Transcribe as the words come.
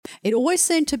it always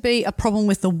seemed to be a problem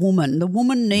with the woman. The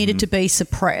woman needed to be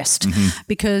suppressed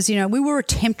because, we were a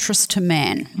temptress to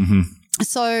man.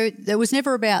 So it was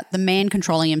never about the man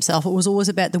controlling himself. It was always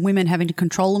about the women having to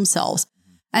control themselves.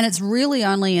 And it's really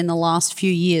only in the last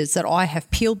few years that I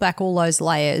have peeled back all those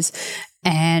layers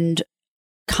and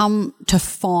come to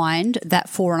find that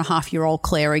 4.5-year-old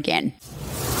Claire again.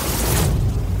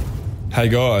 Hey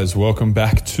guys, welcome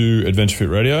back to Adventure Fit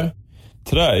Radio.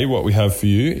 Today, what we have for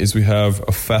you is we have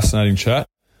a fascinating chat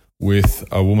with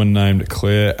a woman named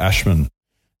Claire Ashman.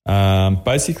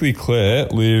 Basically, Claire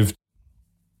lived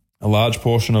a large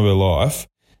portion of her life,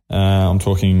 I'm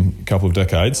talking a couple of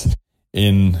decades,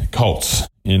 in cults.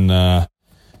 The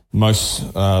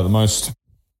most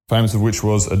famous of which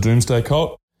was a doomsday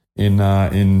cult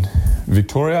in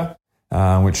Victoria,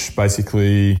 which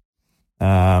basically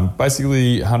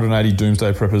 180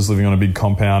 doomsday preppers living on a big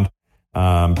compound,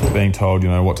 being told,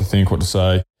 what to think, what to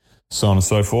say, so on and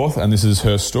so forth. And this is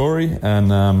her story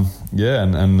and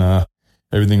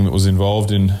everything that was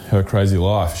involved in her crazy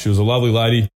life. She was a lovely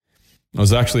lady. It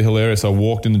was actually hilarious. I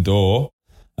walked in the door.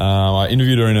 I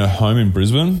interviewed her in her home in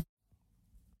Brisbane.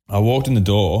 I walked in the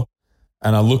door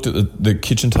and I looked at the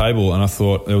kitchen table and I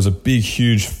thought there was a big,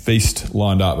 huge feast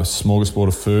lined up, a smorgasbord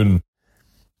of food.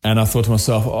 And I thought to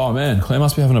myself, oh man, Claire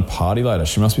must be having a party later.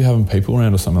 She must be having people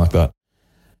around or something like that.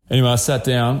 Anyway, I sat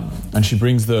down and she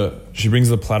brings the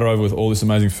platter over with all this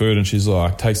amazing food and she's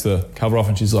like, takes the cover off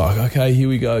and she's like, okay, here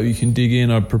we go. You can dig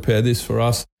in. I prepared this for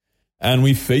us. And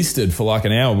we feasted for like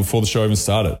an hour before the show even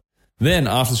started. Then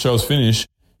after the show was finished,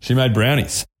 she made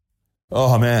brownies.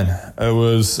 Oh man, it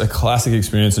was a classic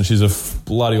experience and she's a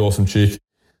bloody awesome chick.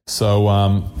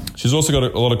 So she's also got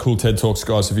a lot of cool TED Talks,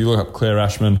 guys. So if you look up Claire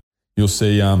Ashman, you'll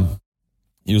see them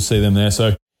there.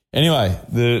 So anyway,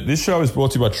 this show is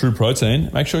brought to you by True Protein.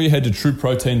 Make sure you head to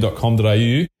trueprotein.com.au.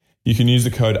 You can use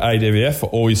the code AWF for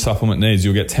all your supplement needs.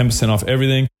 You'll get 10% off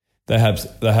everything. They have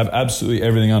absolutely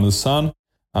everything under the sun.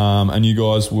 And you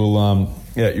guys will,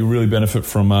 you'll really benefit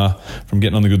from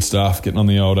getting on the good stuff, getting on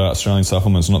the old Australian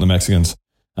supplements, not the Mexicans.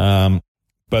 But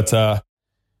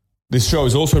this show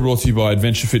is also brought to you by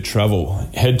Adventure Fit Travel.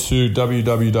 Head to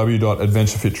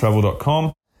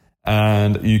www.adventurefittravel.com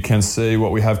and you can see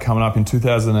what we have coming up in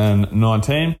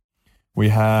 2019. We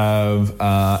have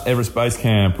Everest Base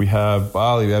Camp, we have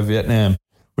Bali, we have Vietnam.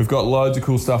 We've got loads of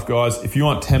cool stuff, guys. If you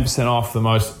want 10% off the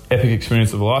most epic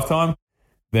experience of a lifetime,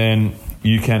 then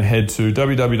you can head to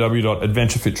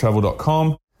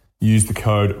www.adventurefittravel.com, use the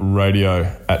code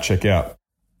RADIO at checkout.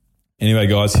 Anyway,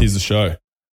 guys, here's the show.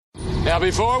 Now,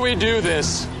 before we do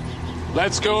this,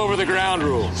 let's go over the ground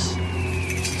rules.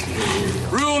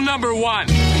 Rule number 1,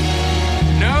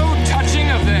 no touching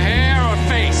of the hair or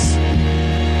face.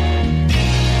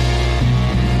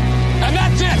 And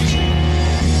that's it!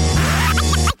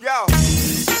 Yo!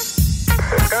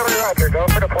 Discovery Roger, go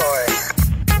for deploy.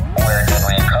 Where did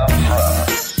we come from?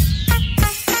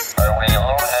 Are we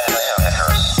alone in the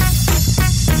universe?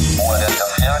 What is the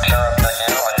future of the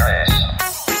human race?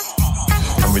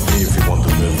 Come with me if you want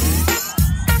to live.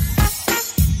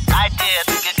 I did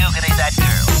giggity that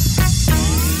girl.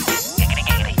 Giggity,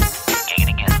 giggity.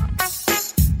 Giggity, giggity.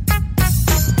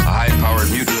 A high-powered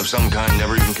mutant of some kind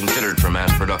never even considered for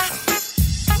mass production.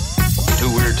 Too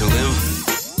weird to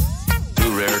live,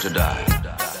 too rare to die.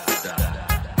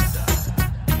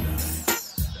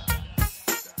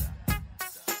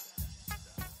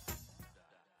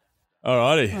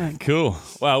 Alrighty, cool.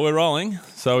 Wow, we're rolling,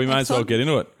 so we may as well get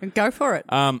into it. Go for it.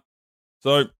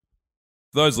 So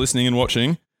those listening and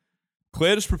watching,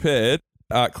 Claire just prepared.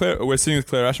 We're sitting with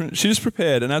Claire Ashman. She just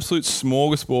prepared an absolute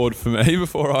smorgasbord for me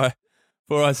before I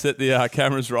set the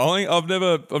cameras rolling. I've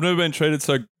never been treated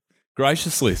so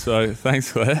graciously. So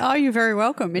thanks, Claire. Oh, you're very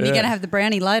welcome. And you're going to have the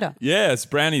brownie later. Yeah, it's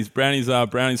brownies. Brownies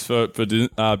for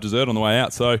dessert on the way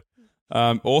out. So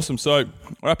awesome. So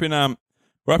we're up in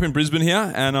Brisbane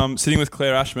here, and I'm sitting with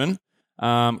Claire Ashman.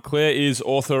 Claire is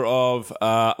author of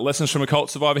Lessons from a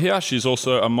Cult Survivor here. She's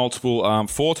also a multiple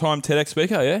 4-time TEDx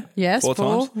speaker, yeah? Yes, four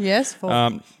times. Yes,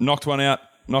 4. Knocked one out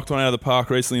of the park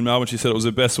recently in Melbourne. She said it was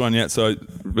the best one yet, so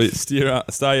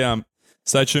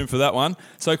stay tuned for that one.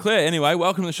 So Claire, anyway,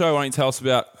 welcome to the show. Why don't you tell us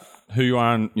about who you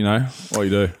are and, what you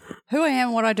do? Who I am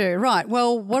and what I do. Right.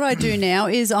 Well, what I do now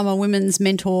is I'm a women's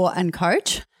mentor and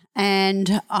coach.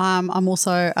 And I'm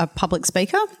also a public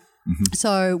speaker. Mm-hmm.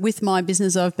 So with my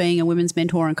business of being a women's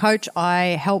mentor and coach,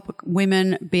 I help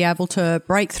women be able to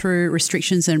break through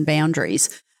restrictions and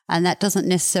boundaries. And that doesn't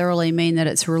necessarily mean that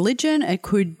it's religion. It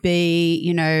could be,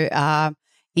 in a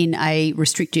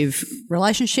restrictive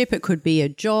relationship. It could be a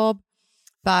job.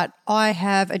 But I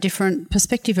have a different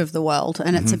perspective of the world,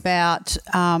 and it's about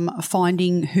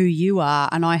finding who you are.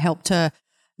 And I help to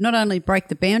not only break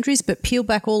the boundaries, but peel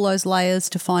back all those layers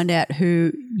to find out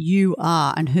who you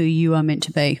are and who you are meant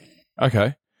to be.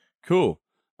 Okay, cool.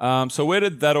 So where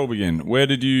did that all begin? When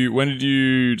did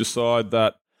you decide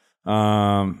that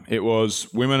it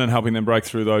was women and helping them break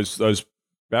through those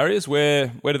barriers?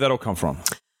 Where did that all come from?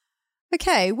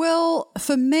 Okay, well,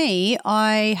 for me,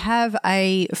 I have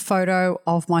a photo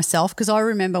of myself because I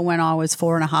remember when I was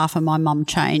 4.5 and my mum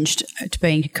changed to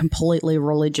being completely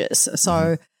religious.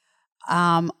 So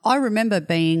I remember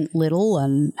being little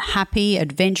and happy,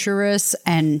 adventurous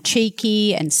and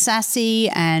cheeky and sassy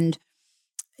and,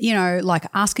 like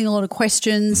asking a lot of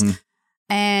questions.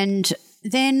 And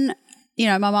then,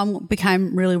 my mum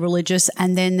became really religious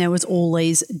and then there was all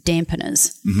these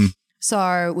dampeners.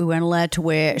 So we weren't allowed to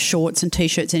wear shorts and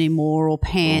T-shirts anymore or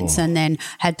pants and then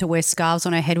had to wear scarves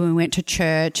on our head when we went to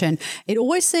church. And it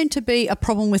always seemed to be a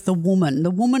problem with the woman. The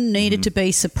woman needed to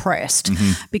be suppressed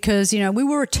because, we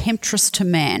were a temptress to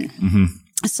man.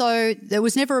 So it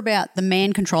was never about the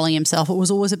man controlling himself. It was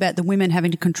always about the women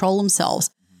having to control themselves.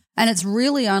 And it's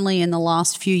really only in the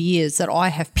last few years that I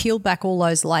have peeled back all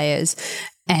those layers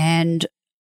and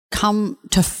come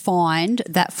to find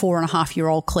that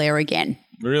 4.5-year-old Claire again.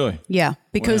 Really? Yeah,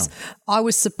 because I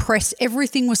was suppressed.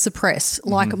 Everything was suppressed,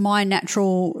 like my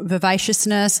natural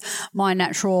vivaciousness, my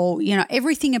natural,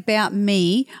 everything about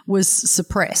me was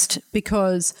suppressed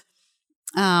because,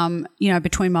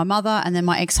 between my mother and then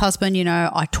my ex-husband,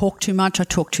 I talk too much, I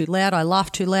talk too loud, I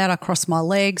laugh too loud, I cross my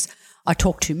legs, I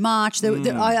talk too much.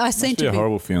 I seem to be a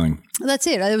horrible feeling. That's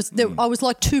it. I was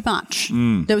like too much.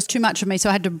 There was too much of me, so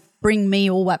I had to bring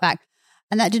me all that back.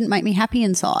 And that didn't make me happy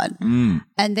inside. And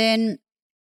then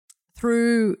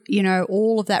through,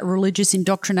 all of that religious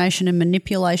indoctrination and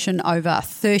manipulation over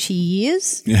 30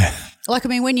 years. Yeah.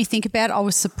 When you think about it, I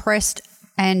was suppressed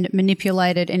and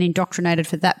manipulated and indoctrinated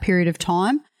for that period of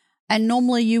time. And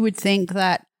normally you would think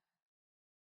that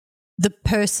the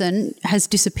person has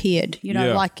disappeared,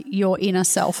 like your inner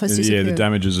self has disappeared. Yeah, the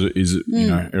damage is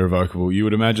irrevocable. You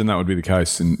would imagine that would be the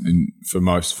case for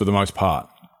the most part.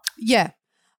 Yeah.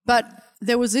 But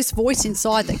there was this voice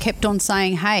inside that kept on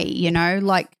saying, hey,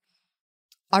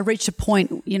 I reached a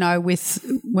point, with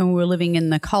when we were living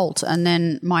in the cult and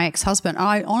then my ex-husband,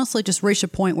 I honestly just reached a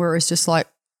point where it was just like,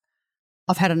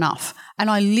 I've had enough.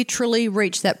 And I literally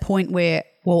reached that point where,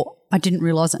 I didn't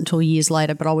realise it until years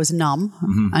later, but I was numb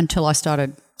until I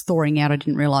started thawing out. I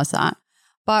didn't realise that.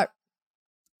 But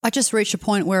I just reached a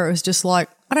point where it was just like,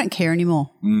 I don't care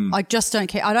anymore. I just don't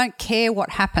care. I don't care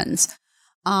what happens.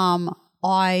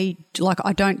 I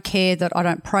don't care that I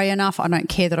don't pray enough. I don't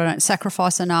care that I don't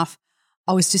sacrifice enough.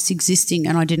 I was just existing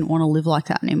and I didn't want to live like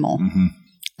that anymore.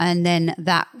 And then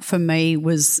that for me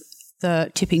was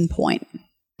the tipping point.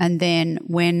 And then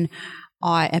looking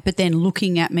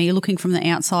from the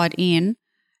outside in,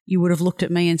 you would have looked at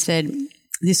me and said,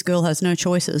 this girl has no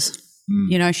choices.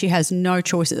 She has no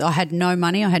choices. I had no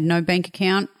money. I had no bank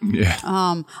account. Yeah.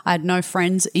 I had no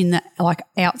friends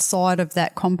outside of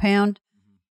that compound.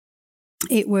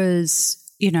 It was,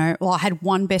 I had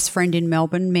one best friend in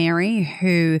Melbourne, Mary,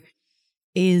 who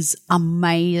is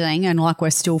amazing, and we're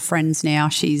still friends now.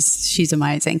 She's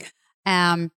amazing.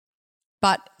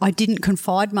 But I didn't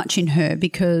confide much in her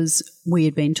because we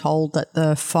had been told that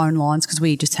the phone lines, because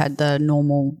we just had the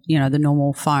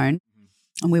normal phone,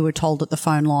 and we were told that the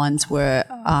phone lines were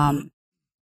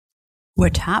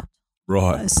tapped.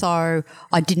 Right. So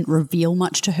I didn't reveal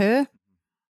much to her,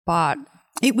 but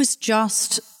it was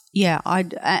just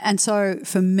and so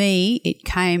for me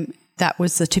that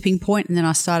was the tipping point, and then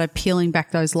I started peeling back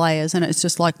those layers, and it's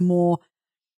just like the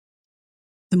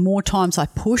more times I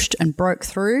pushed and broke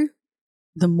through,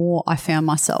 the more I found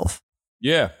myself.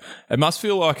 Yeah. It must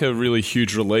feel like a really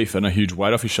huge relief and a huge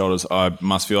weight off your shoulders. I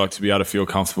must feel like to be able to feel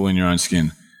comfortable in your own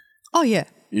skin. Oh, yeah,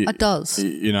 it does.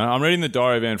 I'm reading the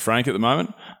Diary of Anne Frank at the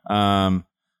moment, and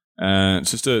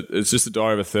it's just a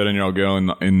diary of a 13-year-old girl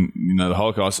in the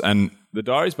Holocaust, and the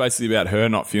diary is basically about her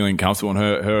not feeling comfortable and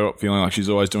her feeling like she's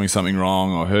always doing something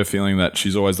wrong, or her feeling that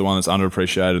she's always the one that's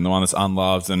underappreciated and the one that's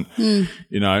unloved. And,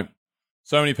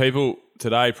 so many people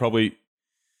today probably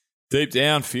deep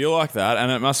down feel like that,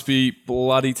 and it must be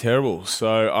bloody terrible.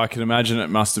 So I can imagine it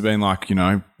must have been like,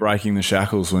 breaking the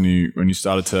shackles when you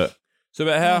started to. So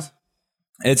about how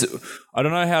I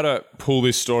don't know how to pull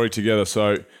this story together.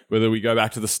 So whether we go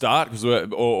back to the start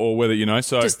or whether,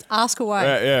 so just ask away.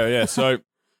 Yeah. So,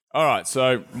 all right.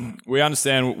 So we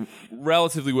understand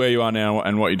relatively where you are now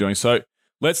and what you're doing. So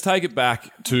let's take it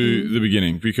back to the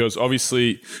beginning, because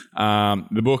obviously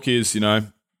the book is,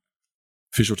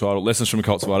 Official title, Lessons from a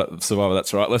Cult Survivor.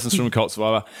 That's right, Lessons from a Cult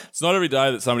Survivor. It's not every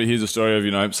day that somebody hears a story of,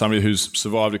 you know, somebody who's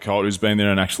survived a cult, who's been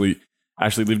there and actually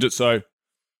lived it. So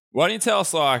why don't you tell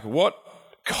us, like, what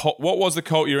was the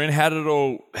cult you're in? How did it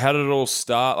all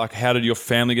start? Like, how did your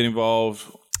family get involved?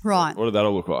 Right. What did that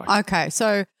all look like? Okay,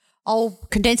 so I'll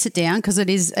condense it down because it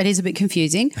is a bit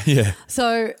confusing. Yeah.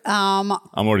 So I'm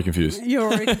already confused.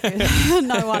 You're already confused.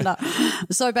 No wonder.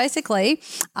 So basically,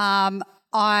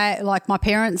 my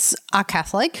parents are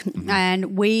Catholic,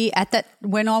 and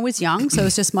when I was young, so it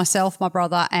was just myself, my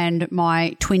brother, and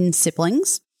my twin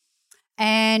siblings,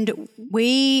 and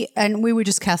we were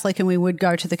just Catholic, and we would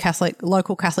go to the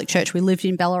local Catholic church. We lived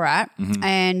in Ballarat,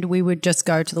 and we would just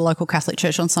go to the local Catholic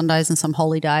church on Sundays and some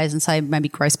holy days, and say maybe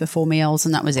grace before meals,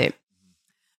 and that was it.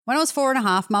 When I was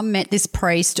 4.5, Mum met this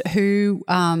priest who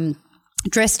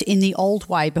dressed in the old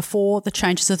way before the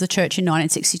changes of the church in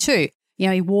 1962. You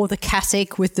know, he wore the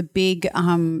cassock with the big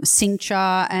cincture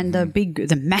and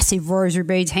the massive rosary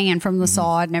beads hanging from the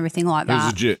side and everything like that. He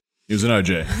was legit. He was an OG.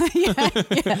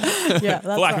 yeah.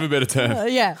 That's lack of a better term.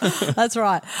 Yeah, that's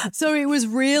right. So he was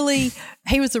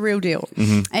the real deal.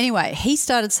 Anyway, he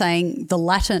started saying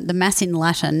the Mass in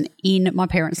Latin in my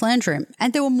parents' lounge room,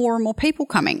 and there were more and more people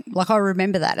coming. Like, I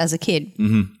remember that as a kid.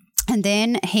 And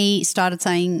then he started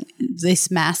saying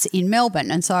this Mass in Melbourne.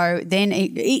 And so then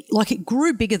it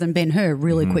grew bigger than Ben-Hur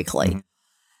really quickly.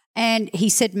 And he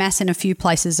said Mass in a few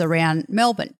places around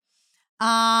Melbourne.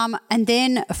 And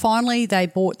then finally they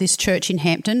bought this church in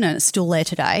Hampton, and it's still there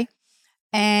today.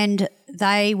 And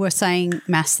they were saying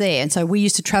Mass there. And so we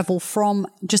used to travel from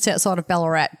just outside of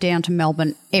Ballarat down to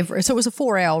Melbourne so it was a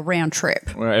 4-hour round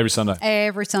trip. Well, every Sunday?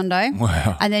 Every Sunday.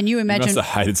 Wow. And then you imagine. You must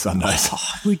have hated Sundays. Oh,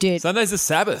 we did. Sunday's the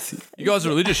Sabbath. You guys are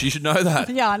religious. You should know that.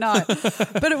 Yeah, I know.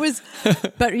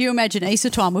 But you imagine Easter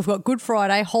time. We've got Good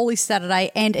Friday, Holy Saturday,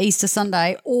 and Easter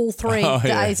Sunday, all 3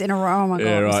 days in a row. Oh, my God.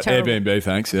 Yeah, it was right. terrible. Airbnb,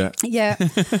 thanks. Yeah. Yeah.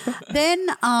 Then,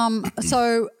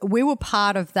 so we were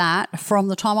part of that from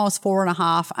the time I was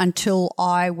 4.5 until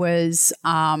I was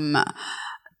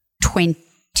 20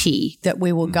 that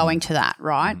we were going to that,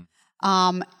 right?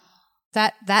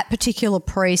 That particular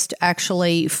priest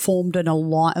actually formed an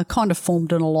alliance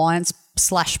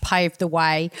 / paved the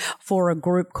way for a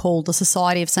group called the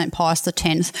Society of St. Pius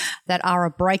X that are a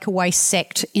breakaway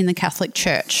sect in the Catholic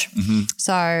Church.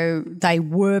 So they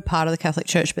were part of the Catholic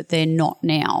Church, but they're not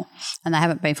now, and they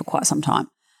haven't been for quite some time.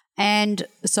 And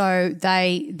so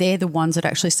they're the ones that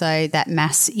actually say that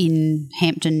Mass in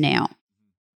Hampton now.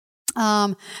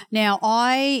 Now,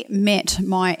 I met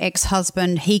my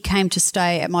ex-husband. He came to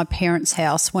stay at my parents'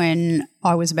 house when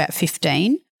I was about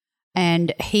 15,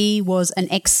 and he was an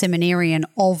ex-seminarian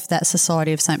of that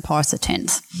Society of St. Pius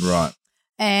X. Right.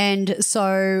 And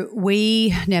so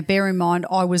now bear in mind,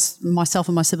 myself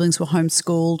and my siblings were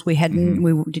homeschooled. We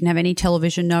didn't have any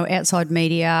television, no outside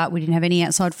media. We didn't have any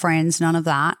outside friends, none of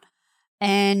that.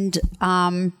 And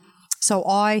so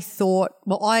I thought,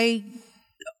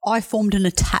 I formed an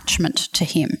attachment to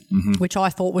him, which I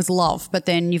thought was love. But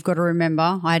then you've got to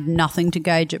remember, I had nothing to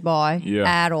gauge it by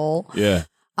at all. Yeah.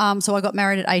 So I got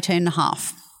married at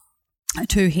 18.5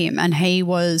 to him, and he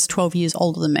was 12 years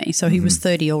older than me. So he was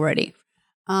 30 already.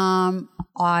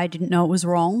 I didn't know it was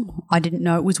wrong. I didn't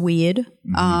know it was weird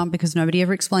because nobody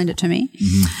ever explained it to me.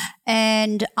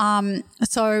 And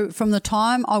so from the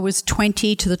time I was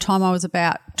 20 to the time I was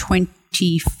about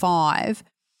 25,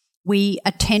 we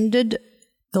attended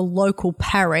the local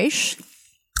parish,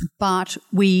 but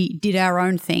we did our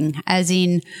own thing, as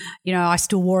in, you know, I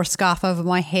still wore a scarf over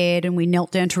my head and we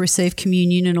knelt down to receive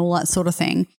communion and all that sort of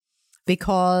thing,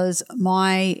 because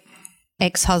my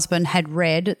ex-husband had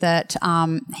read that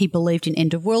he believed in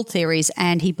end-of-world theories,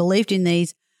 and he believed in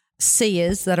these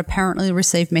seers that apparently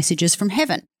received messages from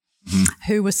heaven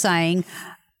who were saying,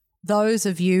 those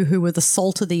of you who were the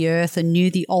salt of the earth and knew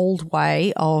the old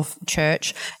way of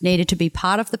church needed to be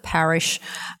part of the parish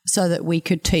so that we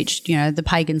could teach, you know, the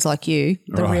pagans like you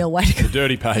the real way to go. The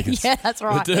dirty pagans. Yeah, that's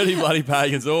right. The dirty bloody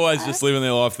pagans, always just living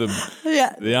their life the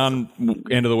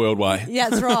end of the world way. Yeah,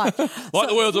 that's right.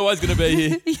 The world's always going to be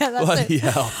here. Yeah, that's bloody it.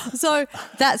 hell. So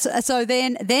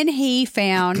then he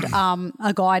found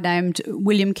a guy named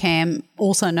William Cam,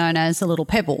 also known as the Little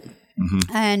Pebble.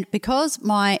 And because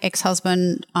my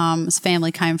ex-husband's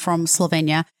family came from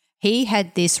Slovenia, he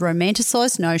had this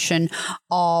romanticised notion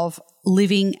of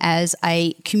living as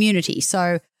a community.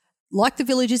 So like the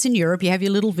villages in Europe, you have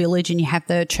your little village and you have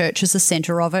the church as the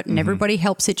centre of it, and everybody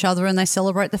helps each other and they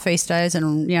celebrate the feast days,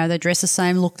 and, you know, they dress the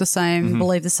same, look the same,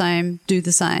 believe the same, do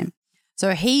the same.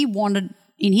 So he wanted,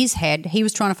 in his head, he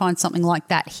was trying to find something like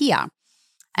that here.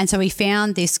 And so he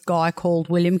found this guy called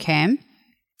William Cam,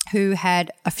 who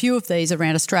had a few of these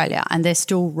around Australia, and they're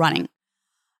still running.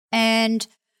 And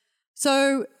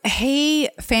so he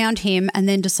found him and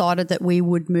then decided that we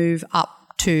would move up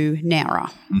to Nowra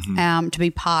to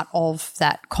be part of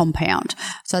that compound.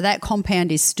 So that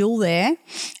compound is still there.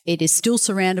 It is still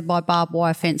surrounded by barbed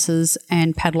wire fences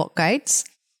and padlock gates,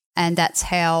 and that's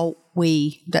how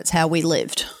we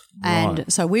lived. Right.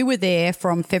 And so we were there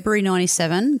from February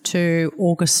 97 to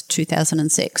August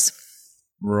 2006.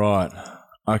 Right.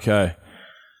 Okay.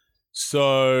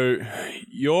 So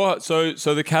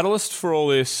so the catalyst for all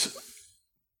this,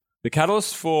 the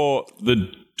catalyst for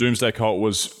the Doomsday Cult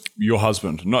was your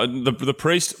husband. Not the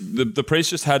priest. The priest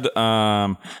just had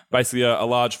basically a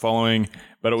large following,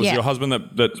 but it was your husband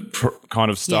that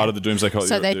kind of started the Doomsday Cult.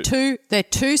 So they're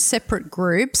two separate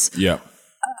groups. Yeah.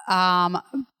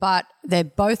 But they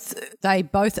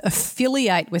both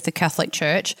affiliate with the Catholic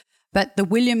Church. But the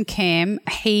William Cam,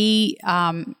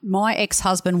 my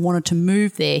ex-husband wanted to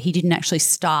move there. He didn't actually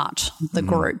start the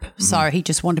group, so he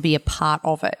just wanted to be a part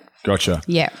of it. Gotcha.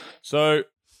 Yeah. So,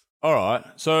 all right.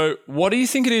 So, what do you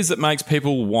think it is that makes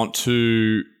people want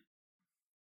to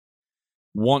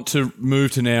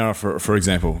move to Nowra, for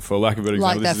example, for lack of a better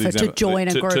example? Like that, to join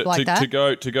a group like that?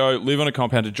 To go live on a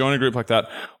compound, to join a group like that.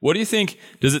 What do you think?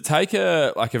 Does it take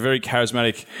a very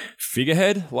charismatic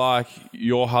figurehead like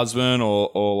your husband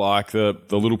or like the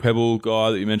Little Pebble guy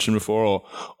that you mentioned before,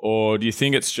 or do you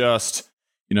think it's just,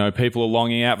 people are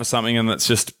longing out for something and that's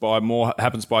just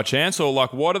happens by chance? Or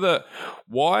like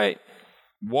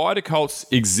why do cults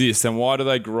exist and why do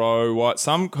they grow?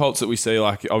 Some cults that we see,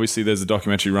 like obviously there's a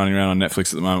documentary running around on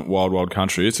Netflix at the moment, Wild Wild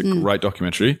Country. It's a great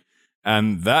documentary.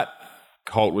 And that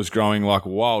cult was growing like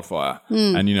wildfire.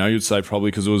 And, you'd say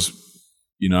probably because it was,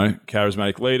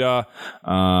 charismatic leader.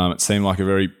 It seemed like a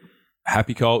very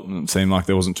happy cult and it seemed like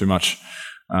there wasn't too much.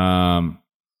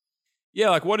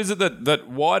 Like what is it that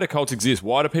why do cults exist?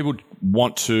 Why do people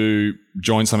want to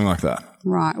join something like that?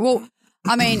 Right. Well,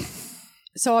 I mean,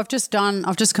 so I've just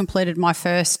completed my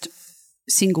first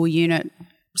single unit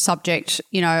subject,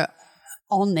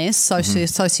 on this,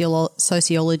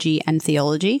 sociology and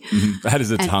theology. That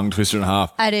is a tongue twister and a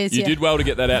half. It is. You did well to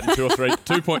get that out in 2 or 3,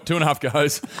 2.5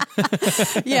 goes.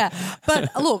 Yeah.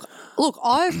 But look,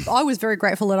 I was very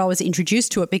grateful that I was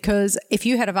introduced to it, because if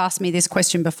you had have asked me this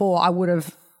question before, I would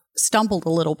have stumbled a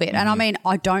little bit. And I mean,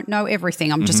 I don't know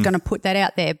everything. I'm just going to put that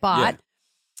out there. But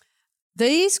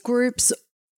these groups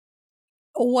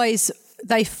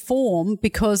they form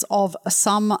because of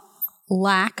some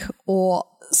lack or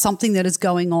something that is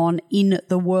going on in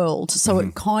the world. So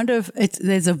it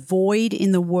there's a void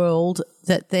in the world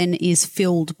that then is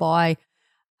filled by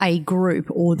a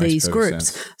group or these groups.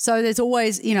 Sense. So there's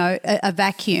always, a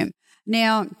vacuum.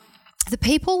 Now, the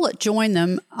people that join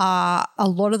them a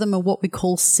lot of them are what we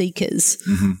call seekers.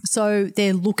 So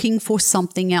they're looking for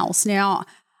something else. Now,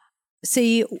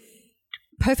 see,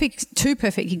 two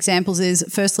perfect examples is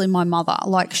firstly my mother.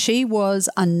 Like, she was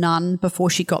a nun before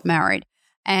she got married,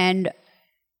 and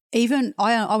even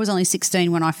I was only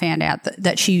 16 when I found out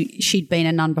that she'd been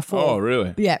a nun before. Oh,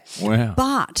 really? Yeah. Wow.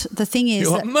 But the thing is,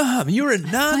 you're like, Mum, you're a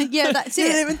nun? Yeah, that's it. You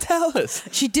didn't even tell us.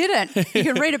 She didn't. You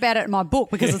can read about it in my book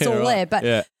because it's all there.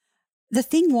 But the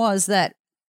thing was that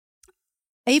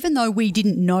even though we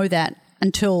didn't know that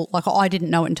until, like, I didn't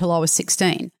know it until I was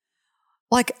 16,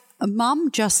 like, Mum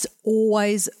just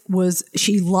always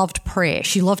she loved prayer.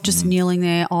 She loved just kneeling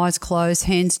there, eyes closed,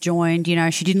 hands joined.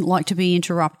 She didn't like to be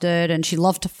interrupted, and she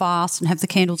loved to fast and have the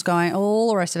candles going, all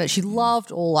the rest of it. She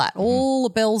loved all that, all the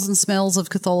bells and smells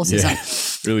of Catholicism. Yeah,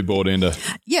 really bought into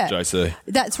JC.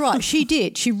 That's right. She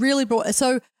did. She really brought –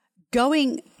 so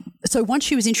once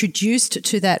she was introduced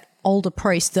to that older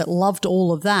priest that loved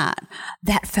all of that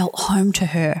felt home to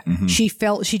her. She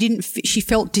felt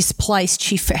displaced.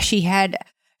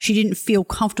 She didn't feel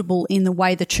comfortable in the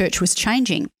way the church was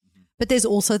changing. But there's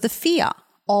also the fear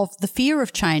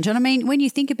of change. And I mean, when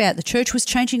you think about it, the church was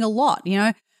changing a lot,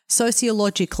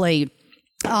 sociologically,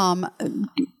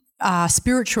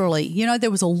 spiritually,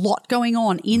 there was a lot going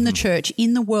on in the church,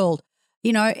 in the world.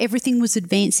 Everything was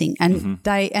advancing, and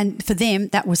and for them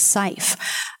that was safe.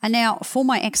 And now for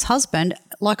my ex-husband,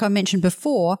 like I mentioned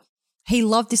before, he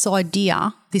loved this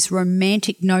idea, this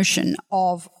romantic notion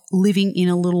of living in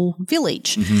a little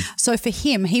village. So for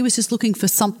him, he was just looking for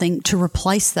something to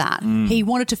replace that. He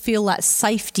wanted to feel that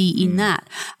safety in that.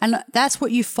 And that's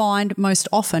what you find most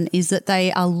often, is that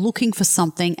they are looking for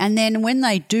something. And then when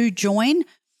they do join,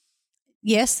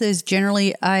 yes, there's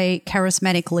generally a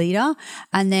charismatic leader.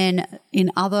 And then in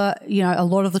other, a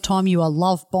lot of the time you are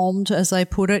love bombed, as they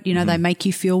put it. They make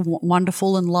you feel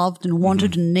wonderful and loved and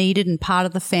wanted and needed and part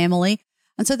of the family.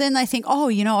 And so then they think, oh,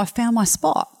 I found my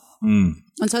spot.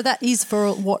 And so that is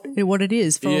for what it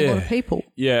is for a lot of people.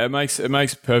 Yeah, it makes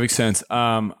perfect sense.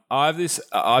 I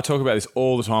talk about this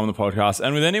all the time on the podcast,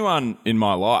 and with anyone in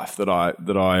my life that I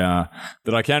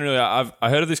can really. I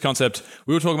heard of this concept.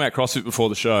 We were talking about CrossFit before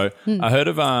the show. I heard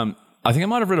of I think I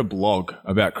might have read a blog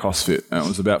about CrossFit. It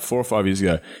was about 4 or 5 years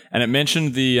ago, and it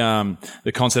mentioned the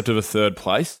concept of a third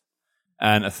place,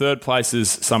 and a third place is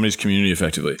somebody's community,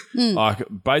 effectively. Like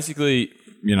basically,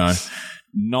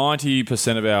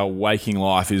 90% of our waking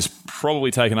life is probably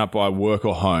taken up by work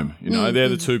or home. They're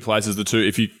the two places.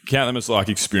 If you count them as like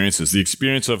experiences, the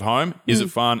experience of home, is it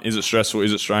fun? Is it stressful?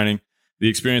 Is it straining? The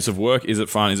experience of work, is it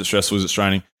fun? Is it stressful? Is it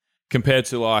straining? Compared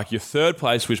to like your third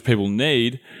place, which people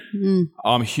need,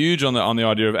 I'm huge on the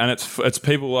idea of, and it's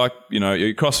people like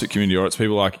your CrossFit community, or it's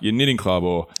people like your knitting club,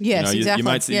 or exactly. your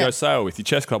mates that you go sail with, your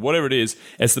chess club, whatever it is.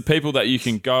 It's the people that you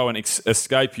can go and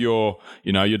escape your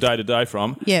your day to day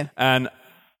from. Yeah, and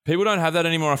people don't have that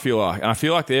anymore. I feel like, and I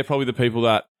feel like they're probably the people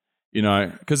that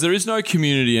because there is no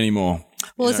community anymore.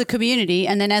 Well, it's a community,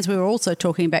 and then as we were also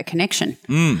talking about connection.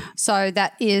 So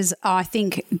that is, I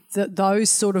think, those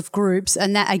sort of groups,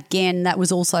 and that again, that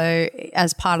was also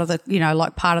as part of the,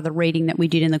 like part of the reading that we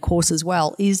did in the course as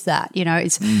well, is that,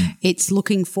 it's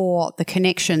looking for the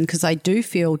connection, because they do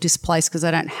feel displaced because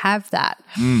they don't have that.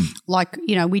 Like,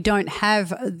 we don't have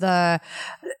the,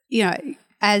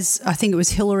 as I think it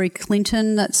was Hillary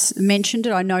Clinton that's mentioned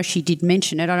it. I know she did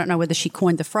mention it. I don't know whether she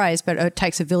coined the phrase, but it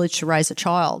takes a village to raise a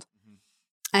child.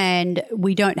 And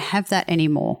we don't have that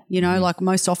anymore. Like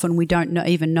most often we don't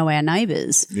even know our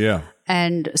neighbours. Yeah.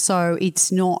 And so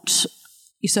it's not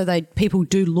 – so people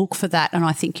do look for that, and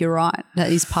I think you're right.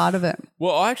 That is part of it.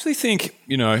 Well, I actually think,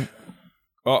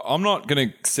 I'm not going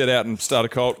to set out and start a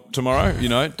cult tomorrow.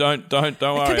 Don't worry. It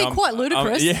can be quite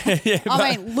ludicrous.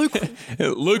 I mean,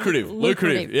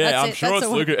 lucrative. Yeah, I'm sure it's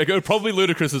lucrative. It's probably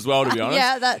ludicrous as well, to be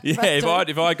honest.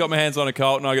 If I got my hands on a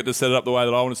cult and I get to set it up the way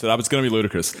that I want to set it up, it's going to be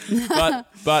ludicrous.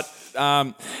 But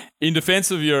in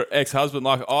defense of your ex-husband,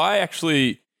 like I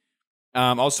actually.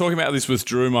 I was talking about this with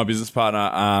Drew, my business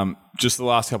partner, just the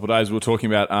last couple of days. We were talking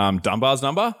about Dunbar's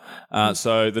number.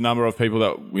 So the number of people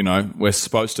that, we're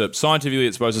supposed to, scientifically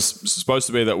it's supposed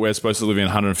to be that we're supposed to live in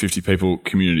 150 people,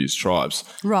 communities, tribes,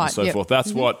 right, and so forth.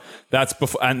 That's that's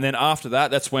before. And then after that,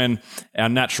 that's when our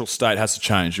natural state has to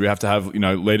change. We have to have,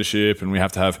 leadership, and we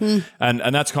have to have,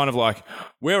 and that's kind of like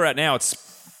where we're at now. It's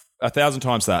 1,000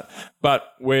 times that, but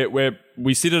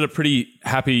we sit at a pretty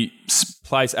happy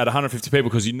place at 150 people,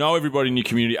 because everybody in your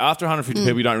community. After 150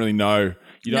 people, you don't really know.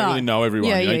 You don't really know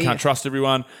everyone. You can't trust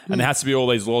everyone, and there has to be all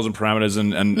these laws and parameters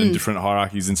and different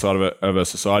hierarchies inside of a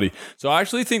society. So I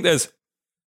actually think there's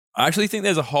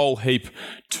a whole heap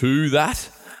to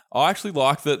that. I actually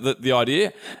like the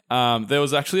idea. There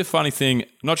was actually a funny thing. I'm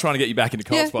not trying to get you back into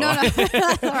cults, by the way.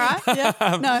 That's all right.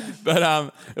 Yeah, no.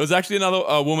 But it was actually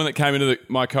a woman that came into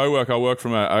my co-work. I work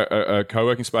from a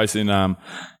co-working space in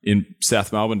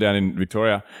South Melbourne, down in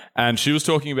Victoria, and she was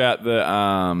talking about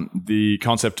the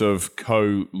concept of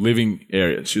co-living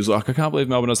areas. She was like, I can't believe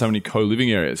Melbourne doesn't have any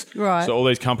co-living areas. Right. So all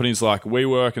these companies like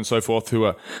WeWork and so forth, who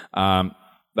are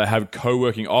they have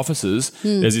co-working offices.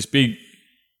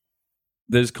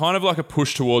 There's kind of like a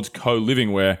push towards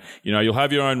co-living where, you'll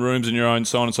have your own rooms and your own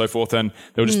so on and so forth, and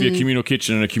there'll just be a communal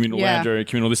kitchen and a communal lounge area, a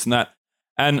communal this and that.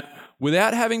 And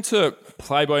without having to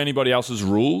play by anybody else's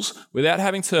rules, without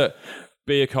having to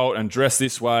be a cult and dress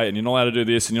this way, and you're not allowed to do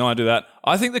this and you're not allowed to do that,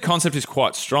 I think the concept is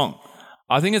quite strong.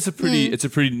 I think it's a pretty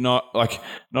not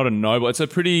a noble, it's a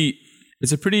pretty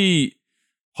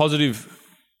positive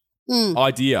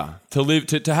idea to live,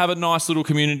 to have a nice little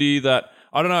community that,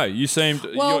 I don't know. You seemed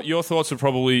your thoughts are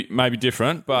probably maybe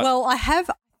different, but I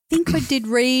think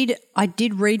I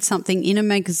did read something in a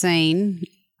magazine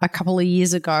a couple of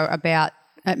years ago about,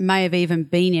 it may have even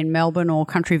been in Melbourne or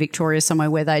country Victoria somewhere,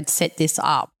 where they'd set this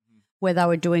up, where they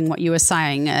were doing what you were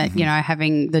saying,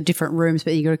 having the different rooms,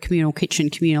 but you got a communal kitchen,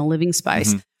 communal living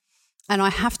space. And I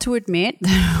have to admit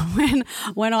that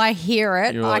when I hear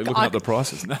it, you're like looking up the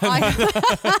prices.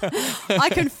 I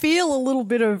can feel a little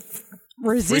bit of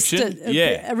resistance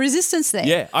there.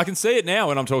 Yeah, I can see it now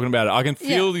when I'm talking about it. I can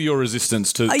feel your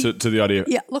resistance to the idea.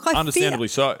 Yeah, look, understandably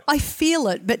so. I feel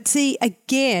it, but see,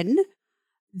 again,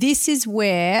 this is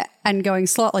where, and going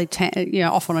slightly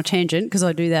off on a tangent, because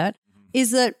I do that,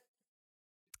 is that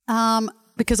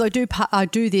because I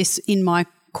do this in my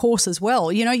course as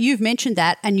well. You've mentioned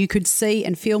that, and you could see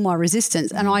and feel my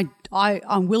resistance, and I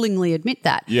willingly admit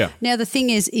that. Yeah. Now the thing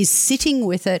is sitting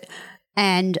with it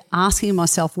and asking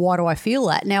myself, why do I feel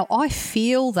that? Now, I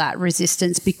feel that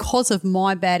resistance because of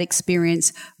my bad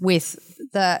experience with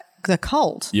the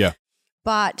cult. Yeah.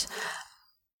 But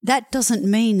that doesn't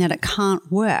mean that it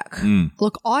can't work.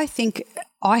 Look, I think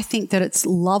that it's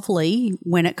lovely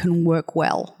when it can work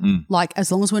well. Like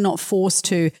as long as we're not forced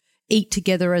to eat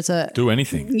together as a do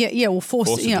anything. Yeah, or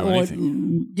forced to do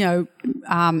anything.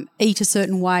 Eat a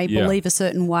certain way, believe a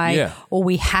certain way, Yeah. or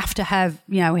we have to have,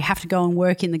 we have to go and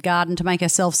work in the garden to make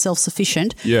ourselves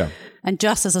self-sufficient. Yeah. And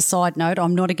just as a side note,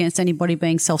 I'm not against anybody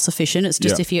being self-sufficient. It's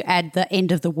just if you add the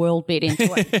end of the world bit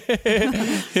into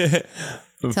it.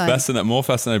 I'm more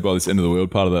fascinated by this end of the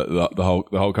world part of the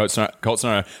whole cult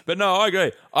scenario. But no, I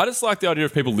agree. I just like the idea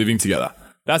of people living together.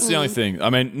 That's the only thing. I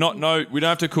mean, we don't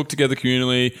have to cook together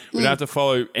communally. We don't have to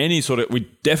follow any sort of.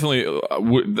 We definitely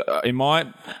would, in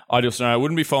my ideal scenario,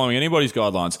 wouldn't be following anybody's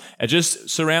guidelines. It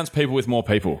just surrounds people with more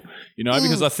people,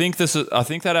 because I think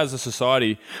that as a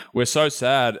society we're so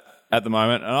sad at the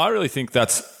moment, and I really think I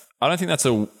don't think that's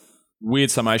a weird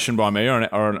summation by me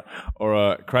or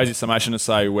a crazy summation to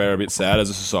say we're a bit sad as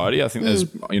a society. I think there's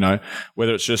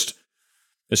whether it's just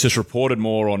reported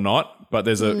more or not, but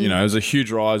there's there's a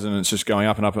huge rise and it's just going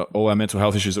up and up, all our mental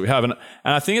health issues that we have. And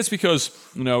I think it's because,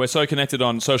 we're so connected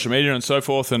on social media and so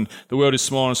forth, and the world is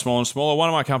smaller and smaller and smaller. One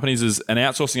of my companies is an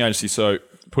outsourcing agency, so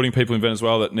putting people in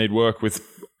Venezuela that need work with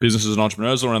businesses and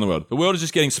entrepreneurs all around the world. The world is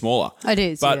just getting smaller. It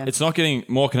is, but it's not getting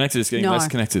more connected, it's getting less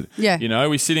connected. Yeah.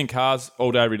 We sit in cars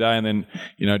all day, every day, and then,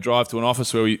 drive to an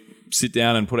office where we sit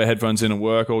down and put our headphones in and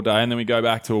work all day, and then we go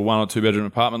back to a 1 or 2 bedroom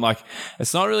apartment. Like,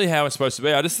 it's not really how it's supposed to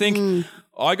be. I just think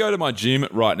I go to my gym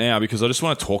right now because I just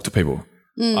want to talk to people.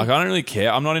 Like, I don't really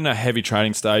care. I'm not in a heavy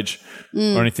training stage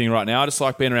or anything right now. I just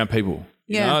like being around people.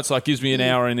 It's like gives me an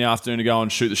hour in the afternoon to go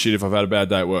and shoot the shit if I've had a bad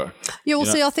day at work. Yeah, well,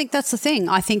 see, I think that's the thing.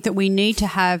 I think that we need to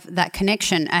have that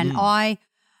connection. And I,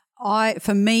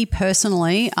 for me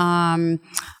personally, I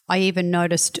even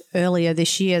noticed earlier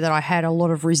this year that I had a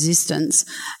lot of resistance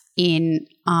in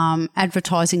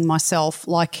advertising myself,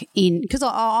 because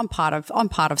I'm part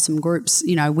of some groups,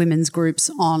 women's groups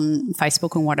on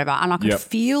Facebook and whatever, and I could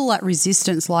feel that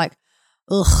resistance, like,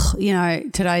 ugh,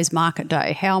 today's market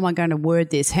day. How am I going to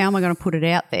word this? How am I going to put it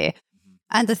out there?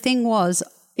 And the thing was,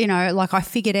 I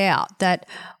figured out that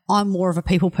I'm more of a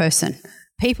people person.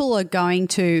 People are going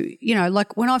to,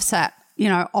 like when I've sat,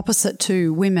 opposite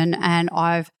to women and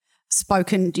I've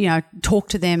spoken,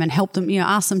 talked to them and helped them,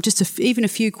 ask them just even a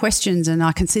few questions, and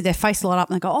I can see their face light up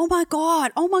and they go, oh my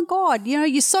God,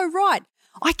 you're so right.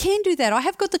 I can do that. I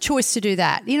have got the choice to do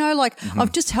that.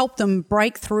 I've just helped them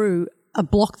break through a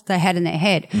block that they had in their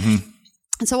head.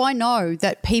 And so I know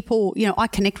that people, I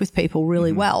connect with people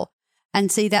really well. And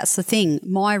see, that's the thing.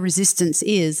 My resistance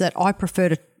is that I prefer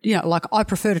to, I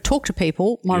prefer to talk to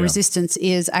people. My resistance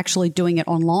is actually doing it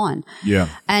online. Yeah.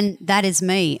 And that is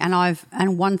me.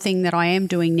 And one thing that I am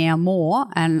doing now more,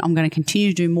 and I'm going to continue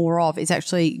to do more of, is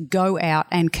actually go out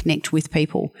and connect with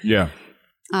people. Yeah.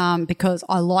 Because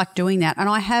I like doing that. And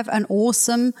I have an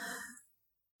awesome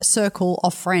circle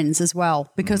of friends as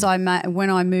well, because when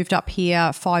I moved up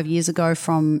here 5 years ago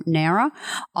from Nowra,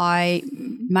 I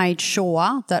made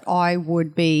sure that I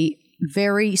would be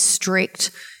very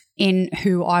strict in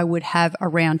who I would have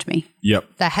around me.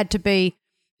 Yep. They had to be,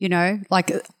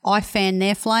 I fan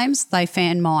their flames, they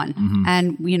fan mine.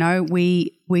 And,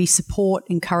 we support,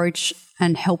 encourage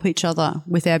and help each other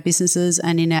with our businesses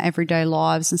and in our everyday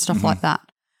lives and stuff like that.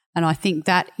 And I think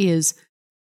that is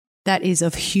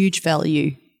of huge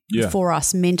value for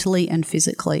us mentally and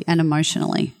physically and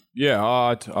emotionally. Yeah,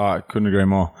 I couldn't agree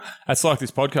more. That's like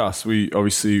this podcast. We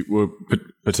obviously were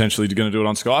potentially going to do it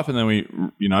on Skype, and then we,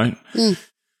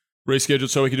 rescheduled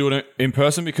so we could do it in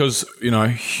person because,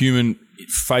 human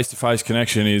face-to-face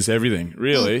connection is everything,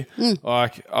 really.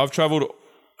 Like, I've traveled,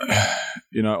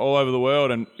 all over the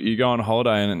world, and you go on a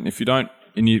holiday, and if you don't,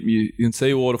 and you can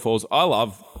see waterfalls. I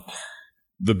love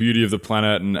the beauty of the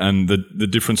planet and the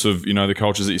difference of, the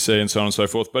cultures that you see and so on and so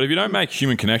forth. But if you don't make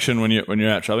human connection when you're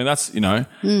out traveling, that's,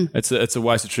 it's a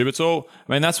waste of trip. It's all,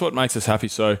 that's what makes us happy.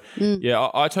 So yeah,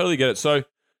 I totally get it. So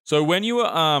when you were,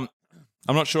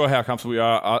 I'm not sure how comfortable you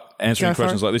are answering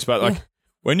questions like this, but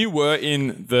when you were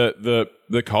in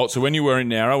the cult, so when you were in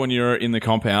Nowra, when you were in the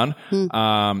compound,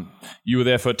 you were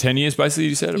there for 10 years basically,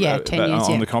 you said? 10 years,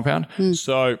 on the compound.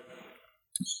 So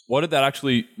what did that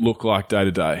actually look like day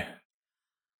to day?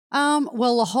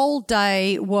 Well, the whole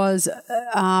day was,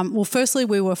 firstly,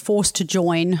 we were forced to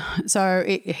join. So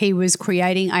he was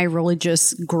creating a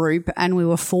religious group and we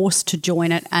were forced to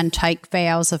join it and take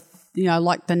vows of,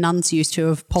 like the nuns used to,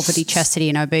 of poverty, chastity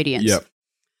and obedience. Yep.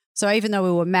 So even though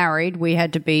we were married, we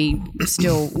had to be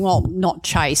still, not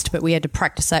chaste, but we had to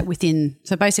practice that within.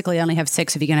 So basically only have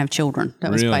sex if you're going to have children. That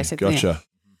was basically Gotcha. it.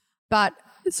 But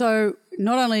so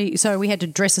so we had to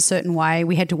dress a certain way.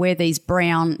 We had to wear these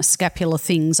brown scapular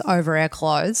things over our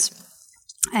clothes,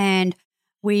 and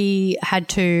we had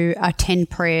to attend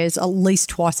prayers at least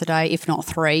twice a day, if not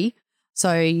 3.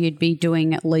 So you'd be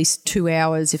doing at least 2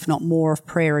 hours, if not more, of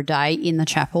prayer a day in the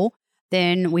chapel.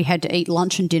 Then we had to eat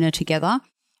lunch and dinner together.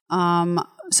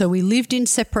 So we lived in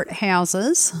separate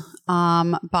houses,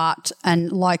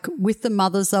 and like with the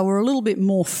mothers, they were a little bit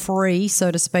more free,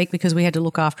 so to speak, because we had to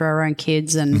look after our own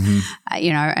kids and,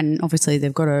 and obviously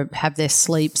they've got to have their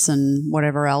sleeps and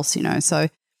whatever else, So,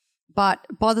 but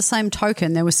by the same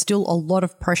token, there was still a lot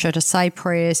of pressure to say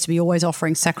prayers, to be always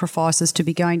offering sacrifices, to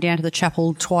be going down to the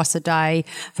chapel twice a day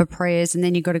for prayers. And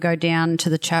then you've got to go down to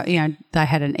the chapel, they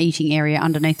had an eating area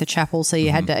underneath the chapel, so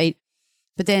you had to eat.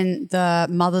 But then the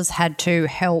mothers had to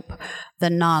help the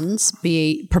nuns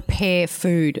prepare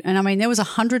food. And I mean, there was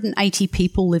 180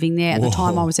 people living there at the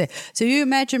time I was there. So you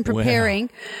imagine preparing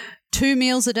 2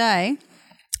 meals a day,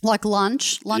 like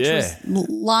lunch. Was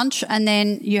lunch, and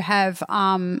then you have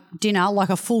dinner, like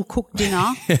a full cooked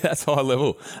dinner. That's high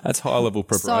level. That's high level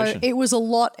preparation. So it was a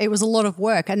lot. It was a lot of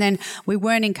work. And then we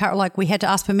weren't encouraged. Like we had to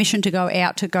ask permission to go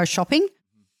out to go shopping.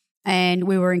 And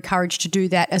we were encouraged to do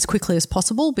that as quickly as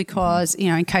possible because,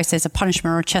 in case there's a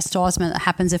punishment or a chastisement that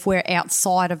happens, if we're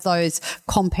outside of those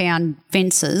compound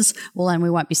fences, well, then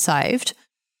we won't be saved.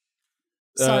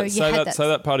 So say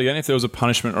that part again. If there was a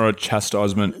punishment or a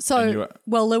chastisement. So,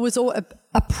 there was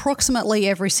approximately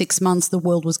every 6 months the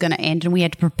world was going to end and we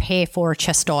had to prepare for a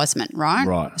chastisement, right?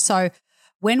 Right. So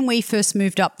when we first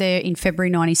moved up there in February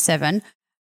 97,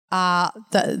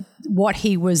 what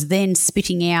he was then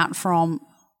spitting out from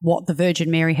what the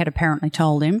Virgin Mary had apparently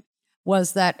told him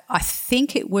was that I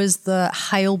think it was the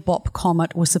Hale-Bopp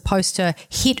comet was supposed to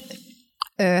hit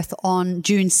Earth on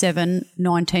June 7,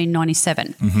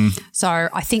 1997. So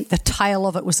I think the tail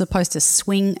of it was supposed to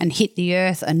swing and hit the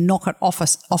Earth and knock it off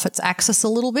its axis a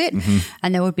little bit,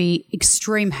 and there would be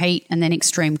extreme heat and then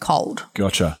extreme cold.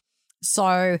 Gotcha.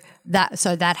 So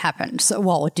that happened.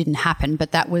 So, it didn't happen,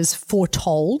 but that was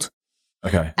foretold.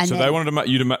 Okay, and so they wanted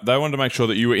to make sure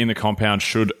that you were in the compound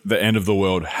should the end of the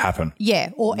world happen.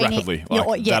 Yeah, or rapidly,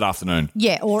 that afternoon.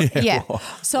 Yeah,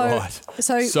 Sorry,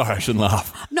 I shouldn't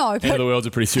laugh. No, end of the world's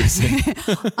a pretty serious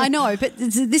thing. I know, but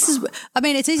this is. I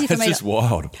mean, it's easy for me. It's just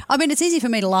wild. I mean, it's easy for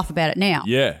me to laugh about it now.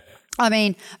 Yeah. I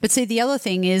mean, but see, the other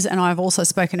thing is, and I've also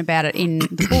spoken about it in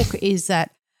the book, is that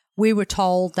we were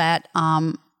told that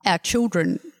our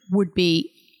children would be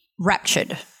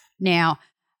raptured. Now.